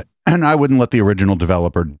 Yeah, and I wouldn't let the original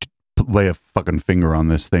developer lay a fucking finger on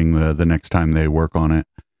this thing the next time they work on it.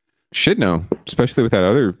 Should know, especially with that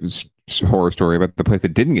other horror story about the place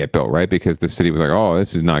that didn't get built, right? Because the city was like, "Oh,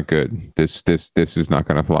 this is not good. This is not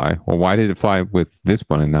going to fly." Well, why did it fly with this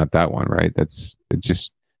one and not that one, right? It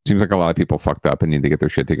just seems like a lot of people fucked up and need to get their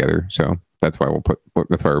shit together. So that's why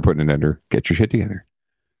we're putting it under get your shit together.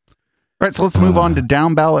 All right, so let's move on to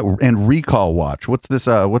down ballot and recall watch. What's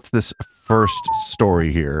this first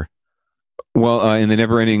story here? Well, in the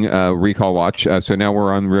never-ending recall watch, so now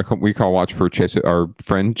we're on recall watch for our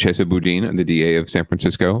friend Chesa Boudin, the DA of San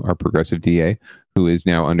Francisco, our progressive DA, who is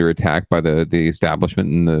now under attack by the establishment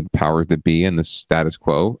and the powers that be and the status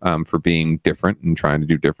quo for being different and trying to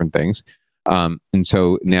do different things. And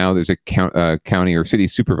so now there's a county or city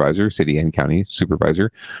and county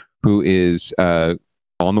supervisor, who is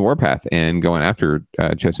on the warpath and going after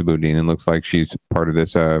Chesa Boudin, and looks like she's part of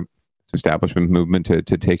this establishment movement to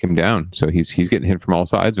take him down. So he's getting hit from all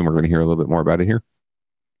sides, and we're going to hear a little bit more about it here.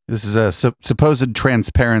 This is a supposed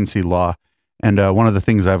transparency law, and one of the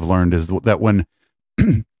things I've learned is that when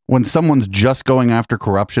someone's just going after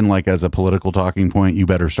corruption, like as a political talking point, you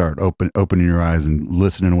better start opening your eyes and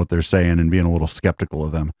listening to what they're saying and being a little skeptical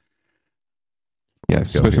of them.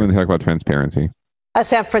 Yes, especially when they talk about transparency. A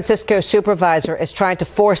San Francisco supervisor is trying to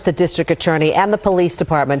force the district attorney and the police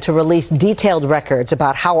department to release detailed records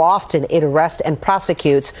about how often it arrests and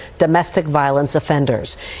prosecutes domestic violence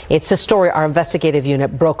offenders. It's a story our investigative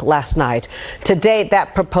unit broke last night. To date,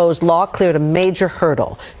 that proposed law cleared a major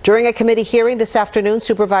hurdle. During a committee hearing this afternoon,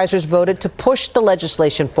 supervisors voted to push the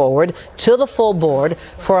legislation forward to the full board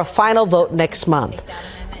for a final vote next month.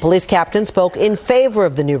 Police captain spoke in favor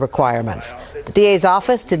of the new requirements. The DA's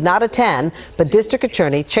office did not attend, but District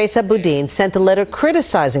Attorney Chesa Boudin sent a letter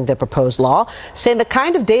criticizing the proposed law, saying the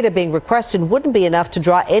kind of data being requested wouldn't be enough to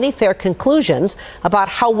draw any fair conclusions about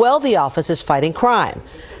how well the office is fighting crime.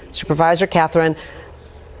 Supervisor Catherine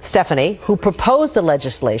Stephanie, who proposed the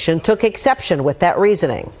legislation, took exception with that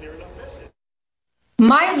reasoning.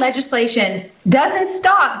 My legislation doesn't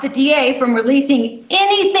stop the DA from releasing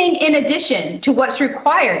anything in addition to what's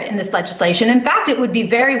required in this legislation. In fact, it would be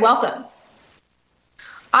very welcome.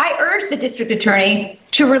 I urge the district attorney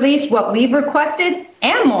to release what we've requested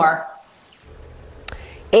and more.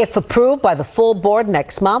 If approved by the full board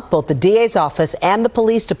next month, both the DA's office and the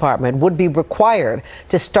police department would be required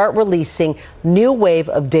to start releasing new wave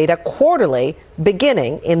of data quarterly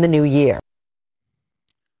beginning in the new year.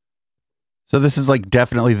 So this is like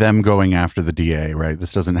definitely them going after the DA, right?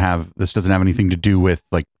 This doesn't have anything to do with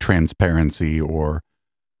like transparency or.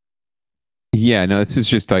 Yeah, no, this is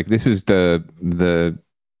just like, this is the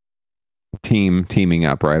teaming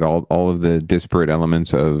up, right? All of the disparate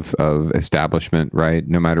elements of establishment, right?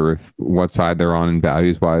 No matter what side they're on and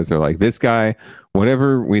values wise, they're like, this guy,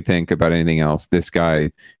 whatever we think about anything else, this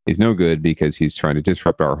guy is no good because he's trying to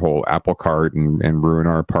disrupt our whole apple cart and ruin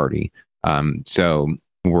our party. So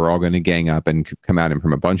we're all going to gang up and come at him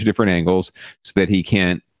from a bunch of different angles so that he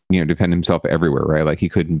can't, defend himself everywhere, right? Like he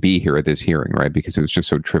couldn't be here at this hearing, right? Because it was just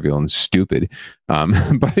so trivial and stupid.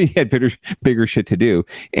 But he had bigger shit to do,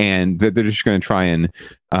 and they're just going to try and,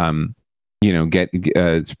 get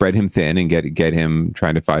spread him thin and get him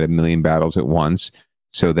trying to fight a million battles at once,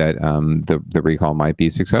 so that the recall might be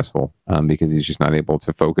successful, because he's just not able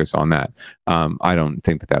to focus on that. I don't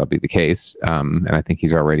think that'll be the case, and I think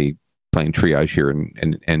he's already playing triage here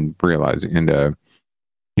and realizing and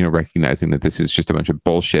recognizing that this is just a bunch of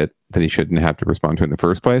bullshit that he shouldn't have to respond to in the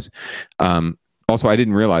first place. Also, I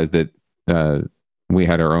didn't realize that we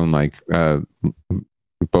had our own like Boebert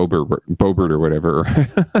or whatever,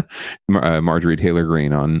 Marjorie Taylor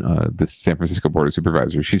Greene on the San Francisco Board of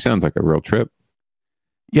Supervisors. She sounds like a real trip.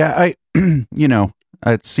 Yeah,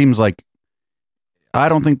 it seems like I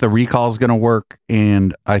don't think the recall is going to work,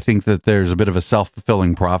 and I think that there's a bit of a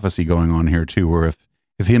self-fulfilling prophecy going on here too, where if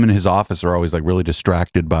him and his office are always like really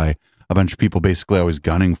distracted by a bunch of people basically always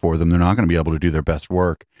gunning for them, they're not going to be able to do their best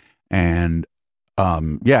work. And I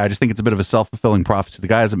just think it's a bit of a self-fulfilling prophecy. The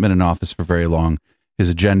guy hasn't been in office for very long. His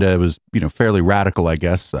agenda was, fairly radical, I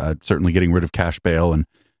guess, certainly getting rid of cash bail and,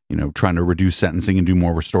 trying to reduce sentencing and do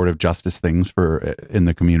more restorative justice things in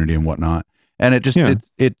the community and whatnot. And it just,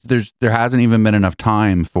 there hasn't even been enough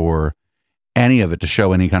time for any of it to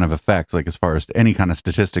show any kind of effects, like as far as any kind of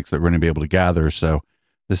statistics that we're going to be able to gather. So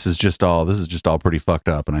this is just all pretty fucked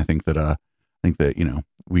up. And I think that,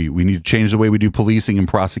 we need to change the way we do policing and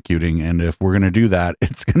prosecuting. And if we're going to do that,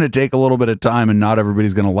 it's going to take a little bit of time, and not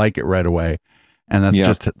everybody's going to like it right away. And that's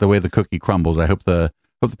just the way the cookie crumbles. I hope the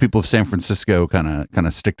people of San Francisco kind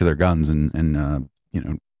of stick to their guns and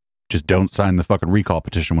just don't sign the fucking recall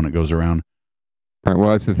petition when it goes around. All right,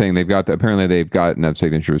 well, that's the thing. Apparently they've got enough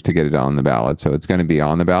signatures to get it on the ballot. So it's going to be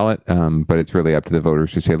on the ballot. But it's really up to the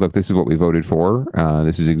voters to say, look, this is what we voted for.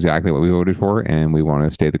 This is exactly what we voted for, and we want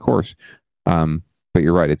to stay the course. But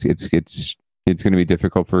you're right. It's going to be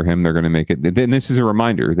difficult for him. They're going to make it. And this is a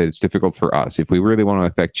reminder that it's difficult for us. If we really want to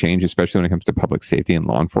affect change, especially when it comes to public safety and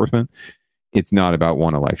law enforcement, it's not about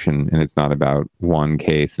one election, and it's not about one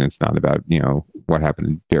case, and it's not about, what happened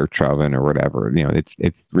to Derek Chauvin or whatever.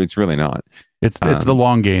 It's really not. It's the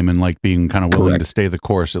long game, and like being kind of willing to stay the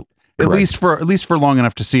course at least for long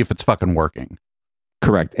enough to see if it's fucking working.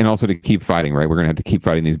 Correct. And also to keep fighting, right? We're going to have to keep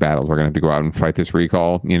fighting these battles. We're going to have to go out and fight this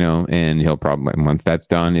recall, and he'll probably, once that's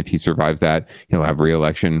done, if he survives that, he'll have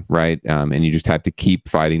re-election, right? And you just have to keep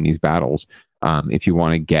fighting these battles. If you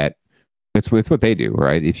want to get, it's what they do,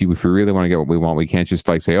 right? If we really want to get what we want, we can't just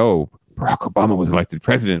like say, oh, Barack Obama was elected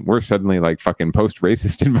president, we're suddenly like fucking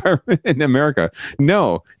post-racist environment in America.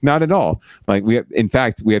 No, not at all. Like we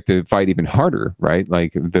have to fight even harder, right?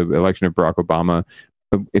 Like the election of Barack Obama,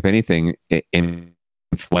 if anything,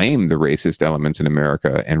 inflamed the racist elements in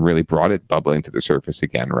America and really brought it bubbling to the surface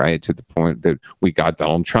again, right? To the point that we got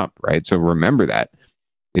Donald Trump, right? So remember that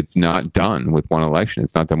it's not done with one election.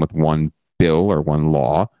 It's not done with one bill or one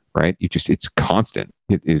law, right? It's constant.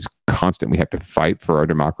 It is constant. We have to fight for our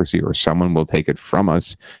democracy, or someone will take it from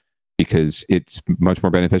us, because it's much more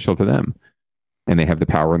beneficial to them, and they have the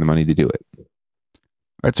power and the money to do it. All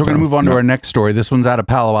right, so we're going to move on to our next story. This one's out of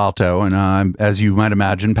Palo Alto, and as you might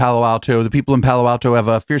imagine, the people in Palo Alto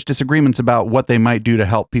have fierce disagreements about what they might do to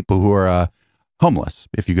help people who are homeless,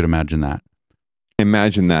 if you could imagine that.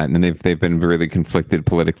 Imagine that, and they've been really conflicted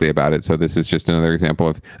politically about it. So this is just another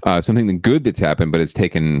example of something good that's happened, but it's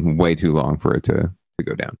taken way too long for it to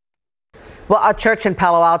go down. Well, a church in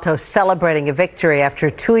Palo Alto celebrating a victory after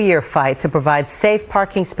a 2-year fight to provide safe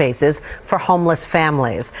parking spaces for homeless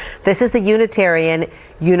families. This is the Unitarian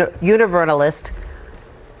Universalist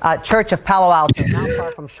Church of Palo Alto, not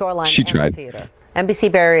far from Shoreline Amphitheater.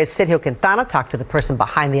 NBC Bay Area's Sergio Quintana talked to the person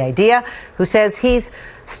behind the idea, who says he's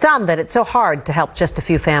stunned that it's so hard to help just a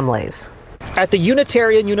few families. At the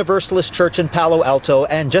Unitarian Universalist Church in Palo Alto,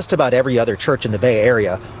 and just about every other church in the Bay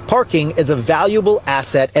Area, parking is a valuable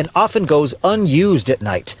asset and often goes unused at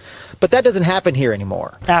night. But that doesn't happen here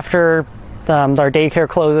anymore. After our daycare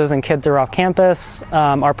closes and kids are off campus,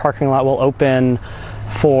 our parking lot will open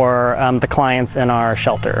for the clients in our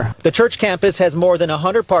shelter. The church campus has more than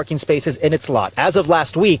 100 parking spaces in its lot. As of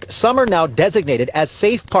last week, some are now designated as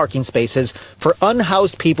safe parking spaces for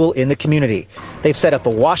unhoused people in the community. They've set up a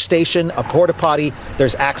wash station, a porta potty,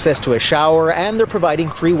 there's access to a shower, and they're providing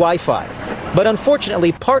free Wi-Fi. But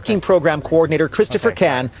unfortunately, parking program coordinator Christopher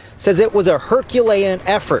Can says it was a Herculean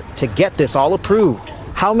effort to get this all approved.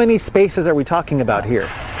 How many spaces are we talking about here?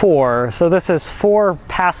 4. So this is 4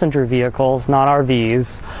 passenger vehicles, not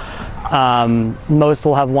RVs. Most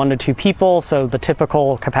will have 1 to 2 people, so the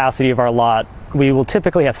typical capacity of our lot, we will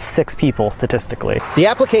typically have 6 people statistically. The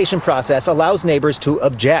application process allows neighbors to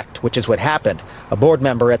object, which is what happened. A board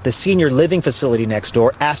member at the senior living facility next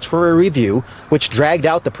door asked for a review, which dragged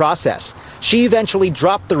out the process. She eventually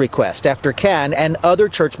dropped the request after Can and other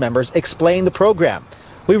church members explained the program.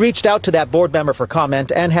 We reached out to that board member for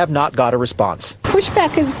comment and have not got a response.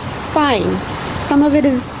 Pushback is fine. Some of it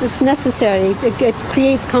is necessary. It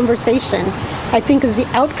creates conversation. I think it's the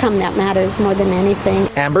outcome that matters more than anything.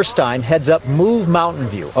 Amber Stein heads up Move Mountain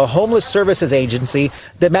View, a homeless services agency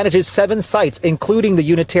that manages 7 sites, including the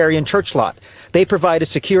Unitarian Church lot. They provide a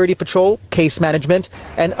security patrol, case management,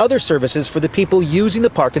 and other services for the people using the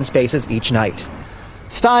parking spaces each night.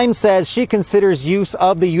 Stein says she considers use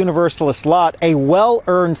of the Universalist lot a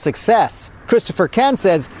well-earned success. Christopher Can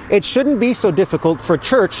says it shouldn't be so difficult for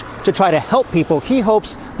church to try to help people. He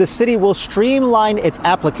hopes the city will streamline its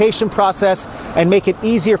application process and make it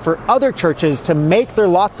easier for other churches to make their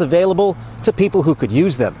lots available to people who could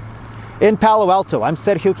use them. In Palo Alto, I'm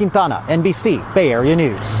Sergio Quintana, NBC, Bay Area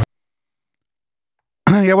News.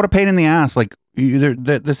 Yeah, what a pain in the ass. Like,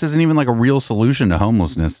 this isn't even like a real solution to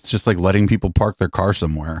homelessness. It's just like letting people park their car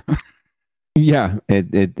somewhere. Yeah,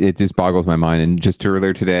 it just boggles my mind. And just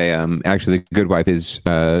earlier today, actually, the Good Wife is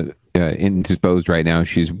indisposed right now.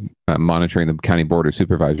 She's monitoring the County Board of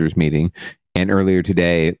Supervisors meeting. And earlier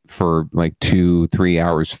today, for like 2-3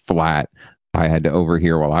 hours flat, I had to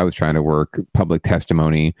overhear while I was trying to work public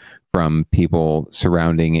testimony from people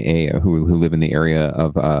surrounding who live in the area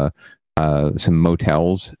of some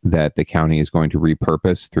motels that the county is going to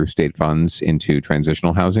repurpose through state funds into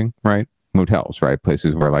transitional housing, right? Motels, right?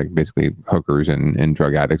 Places where like basically hookers and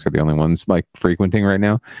drug addicts are the only ones like frequenting right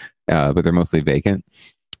now, but they're mostly vacant.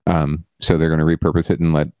 So they're going to repurpose it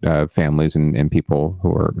and let families and people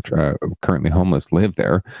who are currently homeless live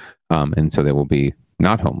there. And so they will be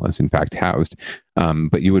not homeless, in fact, housed.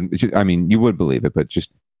 But you would believe it, but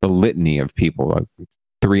just the litany of people, like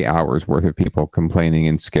 3 hours worth of people complaining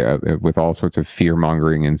and with all sorts of fear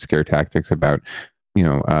mongering and scare tactics about,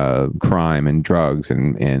 crime and drugs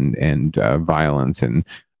and violence and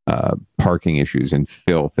parking issues and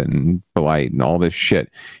filth and blight and all this shit.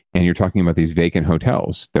 And you're talking about these vacant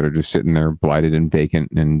hotels that are just sitting there blighted and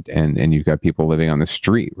vacant, and you've got people living on the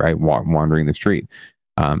street, right, wandering the street.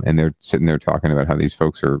 And they're sitting there talking about how these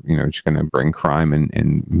folks are, just going to bring crime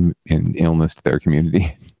and illness to their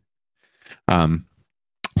community.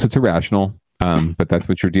 So it's irrational, but that's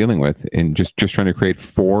what you're dealing with, and just trying to create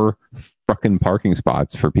 4 fucking parking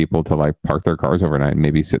spots for people to like park their cars overnight, and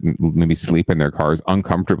maybe sleep in their cars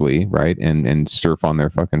uncomfortably, right, and surf on their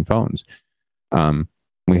fucking phones.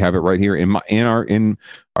 We have it right here in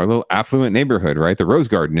our little affluent neighborhood, right? The Rose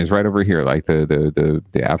Garden is right over here, like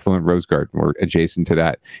the affluent Rose Garden. We're adjacent to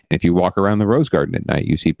that. And if you walk around the Rose Garden at night,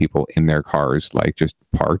 you see people in their cars, like just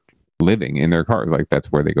parked, living in their cars, like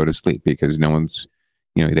that's where they go to sleep, because no one's,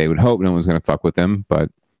 they would hope no one's going to fuck with them, but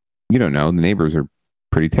you don't know. The neighbors are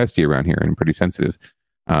pretty testy around here and pretty sensitive.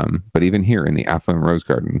 But even here in the affluent Rose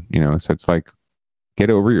Garden, so it's like, get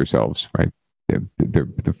over yourselves, right?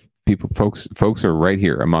 The folks are right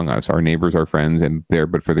here among us, our neighbors, our friends, and there,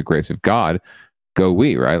 but for the grace of God, go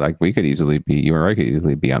we, right? Like we could easily be, you and I could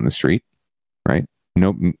easily be on the street, right?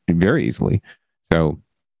 Nope, very easily. So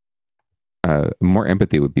more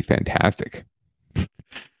empathy would be fantastic.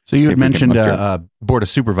 So you had mentioned a Board of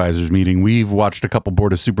Supervisors meeting. We've watched a couple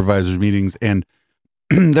Board of Supervisors meetings, and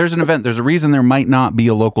there's an event. There's a reason there might not be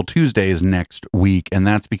a local Tuesdays next week, and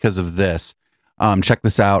that's because of this. Check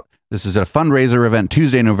this out. This is a fundraiser event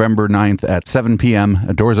Tuesday, November 9th at 7 p.m.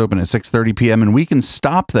 Doors open at 6:30 p.m., and we can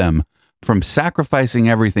stop them from sacrificing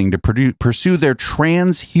everything to pursue their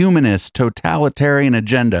transhumanist totalitarian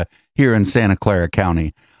agenda here in Santa Clara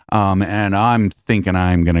County. And I'm thinking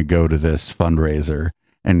I'm going to go to this fundraiser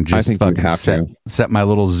and just fucking set my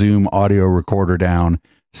little Zoom audio recorder down,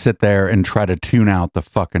 sit there and try to tune out the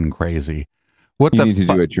fucking crazy. What the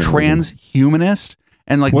fuck? Transhumanist?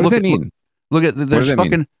 And like, what does that mean? Look at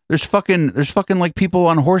there's fucking like people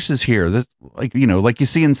on horses here that like you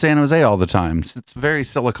see in San Jose all the time. It's very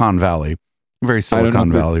Silicon Valley. Very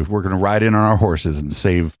Silicon Valley. We're going to ride in on our horses and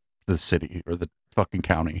save the city or the fucking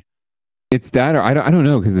county. It's that, or I don't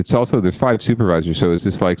know, because it's also, there's 5 supervisors. So is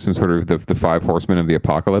this like some sort of the 5 horsemen of the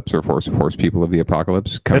apocalypse, or horse people of the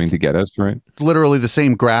apocalypse coming to get us, right? Literally the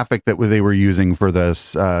same graphic that they were using for the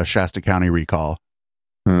Shasta County recall.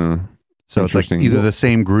 So it's like either the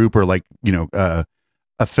same group or like,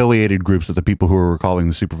 affiliated groups with the people who are recalling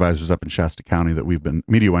the supervisors up in Shasta County that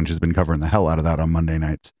Media Wench has been covering the hell out of that on Monday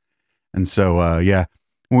nights. And so,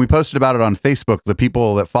 when we posted about it on Facebook, the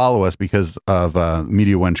people that follow us because of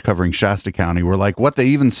Media Wench covering Shasta County were like, "What? They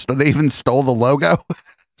even stole the logo?"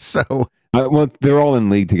 So, well, they're all in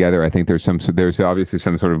league together. I think there's obviously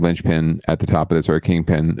some sort of linchpin at the top of this, or a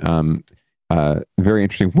kingpin. Very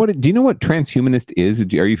interesting. Do you know what transhumanist is?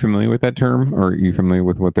 Are you familiar with that term, or are you familiar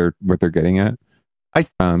with what they're getting at?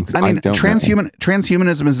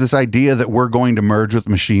 Transhumanism is this idea that we're going to merge with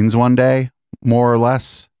machines one day, more or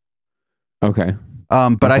less. Okay.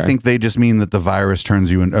 But I think they just mean that the virus turns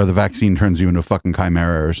you in, or the vaccine turns you into a fucking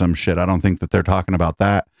chimera or some shit. I don't think that they're talking about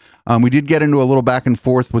that. We did get into a little back and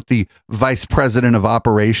forth with the vice president of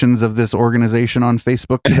operations of this organization on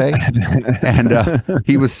Facebook today. And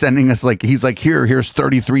he was sending us he's like, here's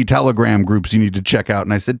 33 Telegram groups you need to check out.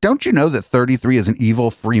 And I said, don't you know that 33 is an evil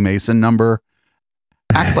Freemason number?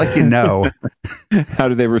 Act like you know. How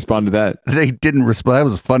did they respond to that? They didn't respond. That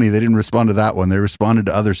was funny. They didn't respond to that one. They responded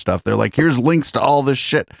to other stuff. They're like, here's links to all this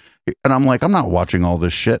shit. And I'm like, I'm not watching all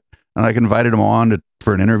this shit. And I invited them on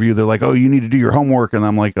for an interview. They're like, oh, you need to do your homework. And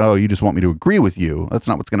I'm like, oh, you just want me to agree with you. That's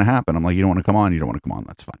not what's going to happen. I'm like, you don't want to come on. You don't want to come on.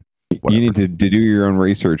 That's fine. Whatever. You need to do your own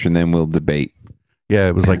research and then we'll debate. Yeah,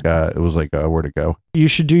 it was like where to go. You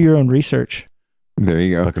should do your own research. There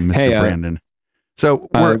you go. Like a Mr. Brandon. So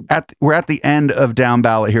we're at the end of Down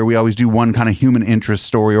Ballot here. We always do one kind of human interest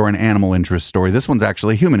story or an animal interest story. This one's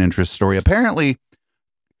actually a human interest story. Apparently,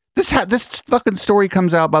 this fucking story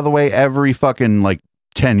comes out, by the way, every fucking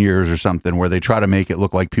 10 years or something, where they try to make it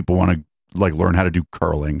look like people want to learn how to do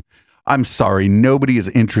curling. I'm sorry, nobody is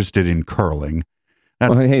interested in curling.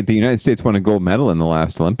 Well, hey, the United States won a gold medal in the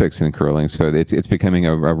last Olympics in curling, so it's becoming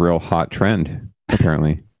a real hot trend,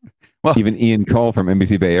 apparently. Well, even Ian Cole from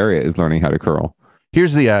NBC Bay Area is learning how to curl.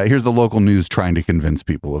 Here's the local news trying to convince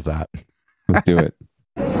people of that. Let's do it.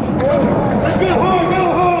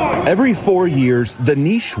 Every 4 years, the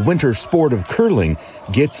niche winter sport of curling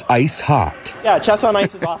gets ice hot. Yeah, chess on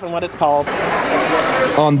ice is often what it's called.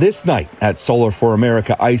 On this night at Solar for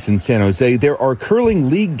America Ice in San Jose, there are curling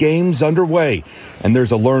league games underway, and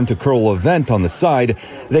there's a Learn to Curl event on the side.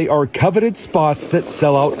 They are coveted spots that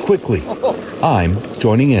sell out quickly. I'm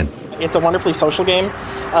joining in. It's a wonderfully social game.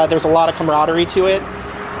 There's a lot of camaraderie to it.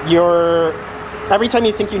 Every time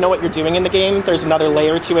you think you know what you're doing in the game, there's another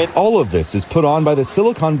layer to it. All of this is put on by the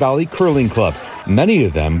Silicon Valley Curling Club. Many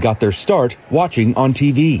of them got their start watching on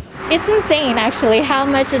TV. It's insane, actually, how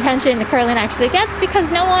much attention curling actually gets, because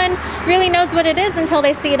no one really knows what it is until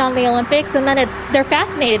they see it on the Olympics, and then they're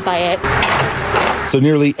fascinated by it. So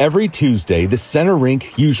nearly every Tuesday, the center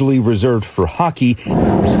rink, usually reserved for hockey,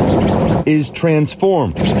 is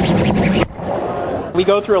transformed. We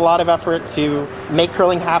go through a lot of effort to make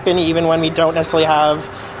curling happen, even when we don't necessarily have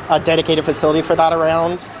a dedicated facility for that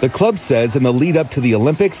around. The club says in the lead up to the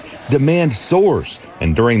Olympics, demand soars.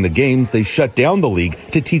 And during the games, they shut down the league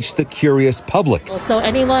to teach the curious public. So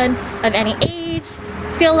anyone of any age,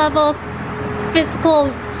 skill level,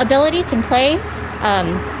 physical ability can play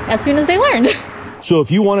as soon as they learn. So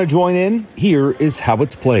if you want to join in, here is how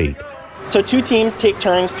it's played. So 2 teams take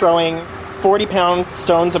turns throwing 40-pound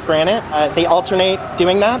stones of granite. They alternate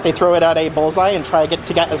doing that. They throw it at a bullseye and try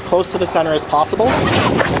to get as close to the center as possible.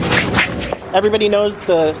 Everybody knows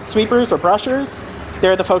the sweepers or brushers.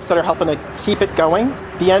 They're the folks that are helping to keep it going.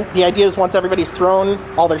 The idea is once everybody's thrown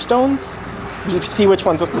all their stones, you see which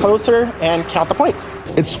ones are closer and count the points.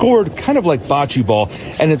 It's scored kind of like bocce ball,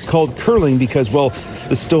 and it's called curling because, well,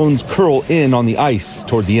 the stones curl in on the ice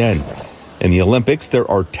toward the end. In the Olympics, there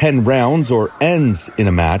are 10 rounds or ends in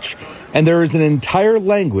a match, and there is an entire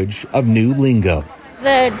language of new lingo.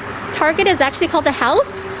 The target is actually called the house.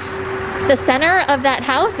 The center of that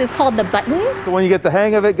house is called the button. So when you get the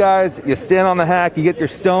hang of it, guys, you stand on the hack, you get your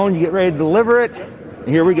stone, you get ready to deliver it, and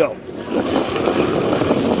here we go.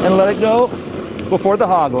 And let it go before the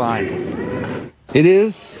hog line. It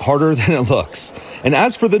is harder than it looks. And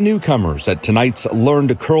as for the newcomers at tonight's Learn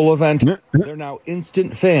to Curl event, they're now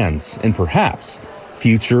instant fans and perhaps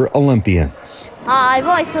future Olympians. I've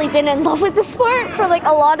always really been in love with the sport for a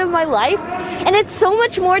lot of my life, and it's so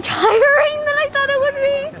much more tiring than I thought it would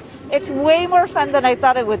be. It's way more fun than I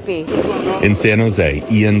thought it would be. In San Jose,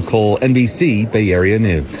 Ian Cole, NBC Bay Area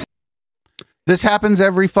News. This happens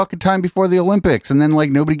every fucking time before the Olympics, and then like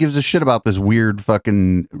nobody gives a shit about this weird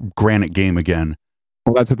fucking granite game again.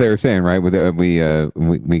 Well, that's what they were saying, right?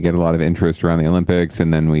 We get a lot of interest around the Olympics,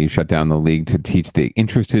 and then we shut down the league to teach the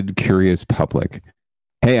interested, curious public.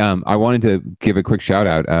 Hey, I wanted to give a quick shout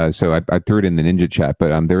out. So I threw it in the Ninja chat,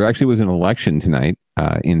 but there actually was an election tonight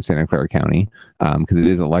in Santa Clara County because it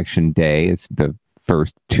is election day. It's the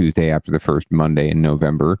first Tuesday after the first Monday in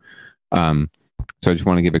November. So I just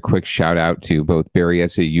want to give a quick shout out to both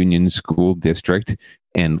Berryessa Union School District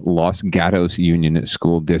and Los Gatos Union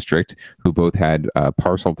School District, who both had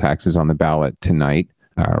parcel taxes on the ballot tonight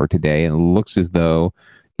or today. And it looks as though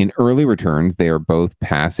in early returns, they are both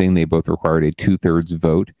passing. They both required a 2/3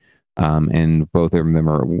 vote, and both of them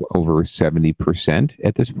are over 70%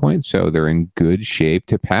 at this point. So they're in good shape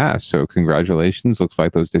to pass. So congratulations. Looks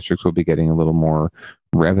like those districts will be getting a little more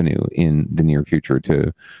revenue in the near future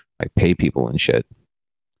to like pay people and shit.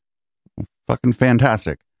 Fucking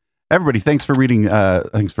fantastic. Everybody, thanks for reading.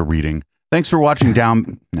 Thanks for watching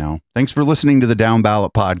Thanks for listening to the Down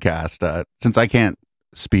Ballot podcast. Since I can't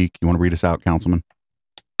speak, you want to read us out, Councilman?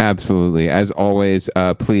 Absolutely. As always,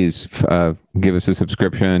 please give us a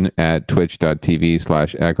subscription at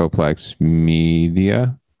twitch.tv/Echoplex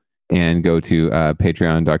Media and go to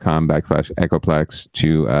patreon.com/Echoplex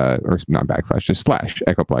to, or not backslash, just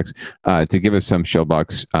 /Echoplex to give us some shill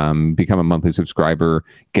bucks, become a monthly subscriber,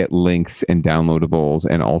 get links and downloadables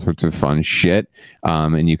and all sorts of fun shit.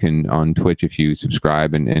 And you can on Twitch, if you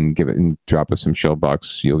subscribe and give it and drop us some shill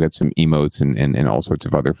bucks, you'll get some emotes and all sorts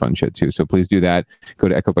of other fun shit too. So please do that. Go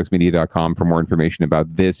to echoplexmedia.com for more information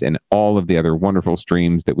about this and all of the other wonderful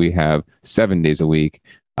streams that we have 7 days a week.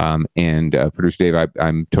 And Producer Dave,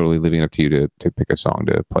 I'm totally leaving it up to you to pick a song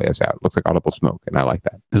to play us out. It looks like Audible Smoke, and I like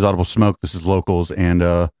that. This is Audible Smoke. This is Locals, and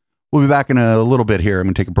we'll be back in a little bit here. I'm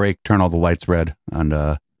going to take a break, turn all the lights red, and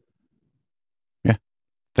yeah.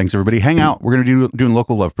 Thanks, everybody. Hang out. We're going to be doing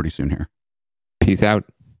Local Love pretty soon here. Peace out.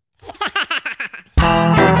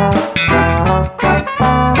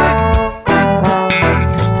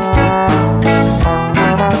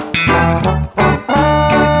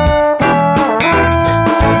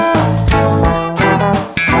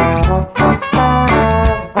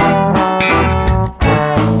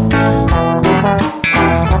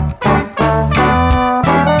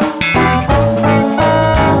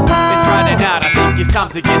 Time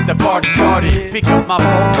to get the party started. Pick up my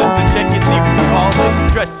phone just to check and see who's calling.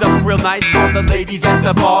 Dress up real nice for the ladies at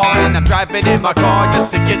the bar, and I'm driving in my car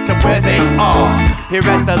just to get to where they are. Here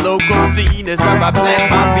at the local scene is where I plant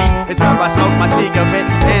my feet. It's where I smoke my cigarette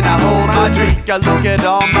and I hold my drink. I look at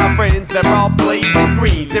all my friends, they're all blazing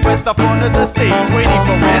greens. Here at the front of the stage, waiting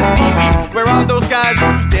for MTV. Where are those guys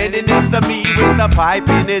who's standing next to me with a pipe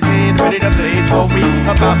in his hand, ready to blaze for me?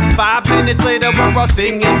 About 5 minutes later, we're all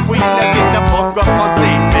singing Queen. Now get the fuck up on stage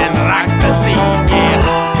and rock the scene,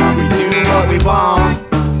 yeah. We do what we want,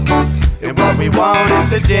 and what we want is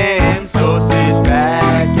to jam. So sit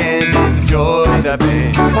back and enjoy the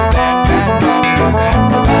band.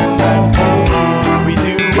 We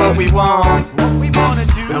do what we want to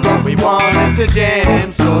do, and what we want is to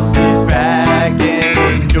jam. So sit back and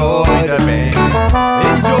enjoy the band.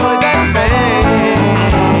 Enjoy that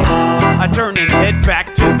band. I turn and head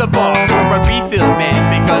back to the bar for a refill,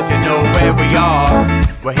 man, because you know where we are.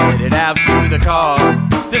 We're headed out to the car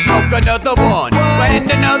to smoke another one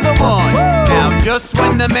and another one. Now just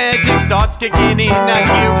when the magic starts kicking in, I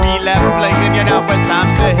hear Relapse playing, you know it's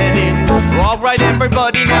time to head in. Alright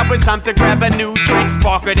everybody, now it's time to grab a new drink.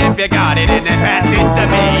 Spark it if you got it and then pass it to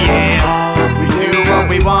me, yeah. We do what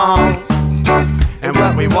we want, and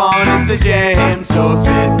what we want is to jam. So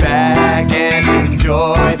sit back and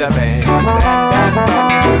enjoy the band.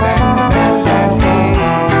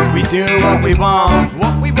 We do what we want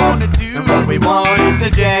to do, and what we want is to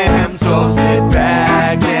jam. So sit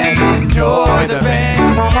back and enjoy the band.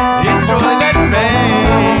 Enjoy that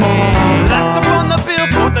band. Last up on the bill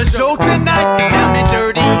for the show tonight is Down and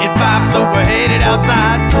Dirty at 5, so we're headed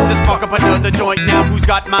outside to spark up another joint. Now who's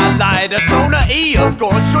got my lighter? Stoner E, of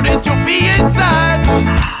course. Shouldn't you be inside?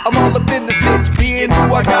 I'm all up in this bitch, being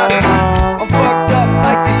who I gotta be. I'm fucked up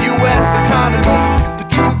like the U.S. economy. The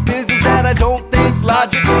truth is that I don't think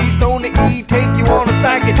logically. Stoner E take you on a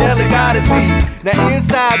psychedelic odyssey. Now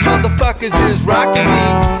inside motherfuckers is rocking me,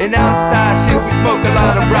 and outside shit we smoke a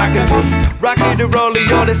lot of broccoli. Rocky the roller,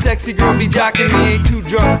 yo, that sexy girl be jocking me. Ain't too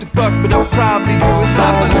drunk to fuck, but I'll probably do it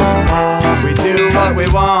sloppily. We do what we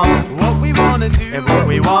want to do, and what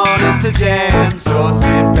we want is to jam. So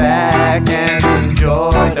sit back and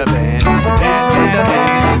enjoy the band. Enjoy the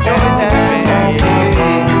band, enjoy the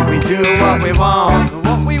band. We do what we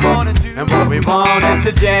want to do, and what we want is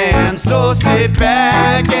to jam. So sit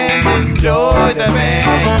back and enjoy the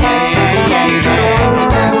band.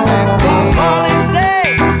 Bob Marley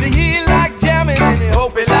said that he liked jamming and he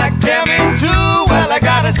hope he liked jamming too. Well, I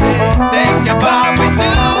gotta say, thank you, Bob, we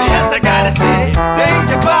do. Yes, I gotta say, thank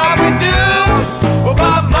you, Bob, we do. Well,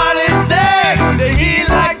 Bob Marley said that he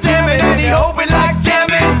liked jamming and he hope he liked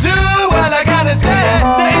jamming too. Well, I gotta say,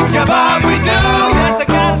 thank you, Bob, we do.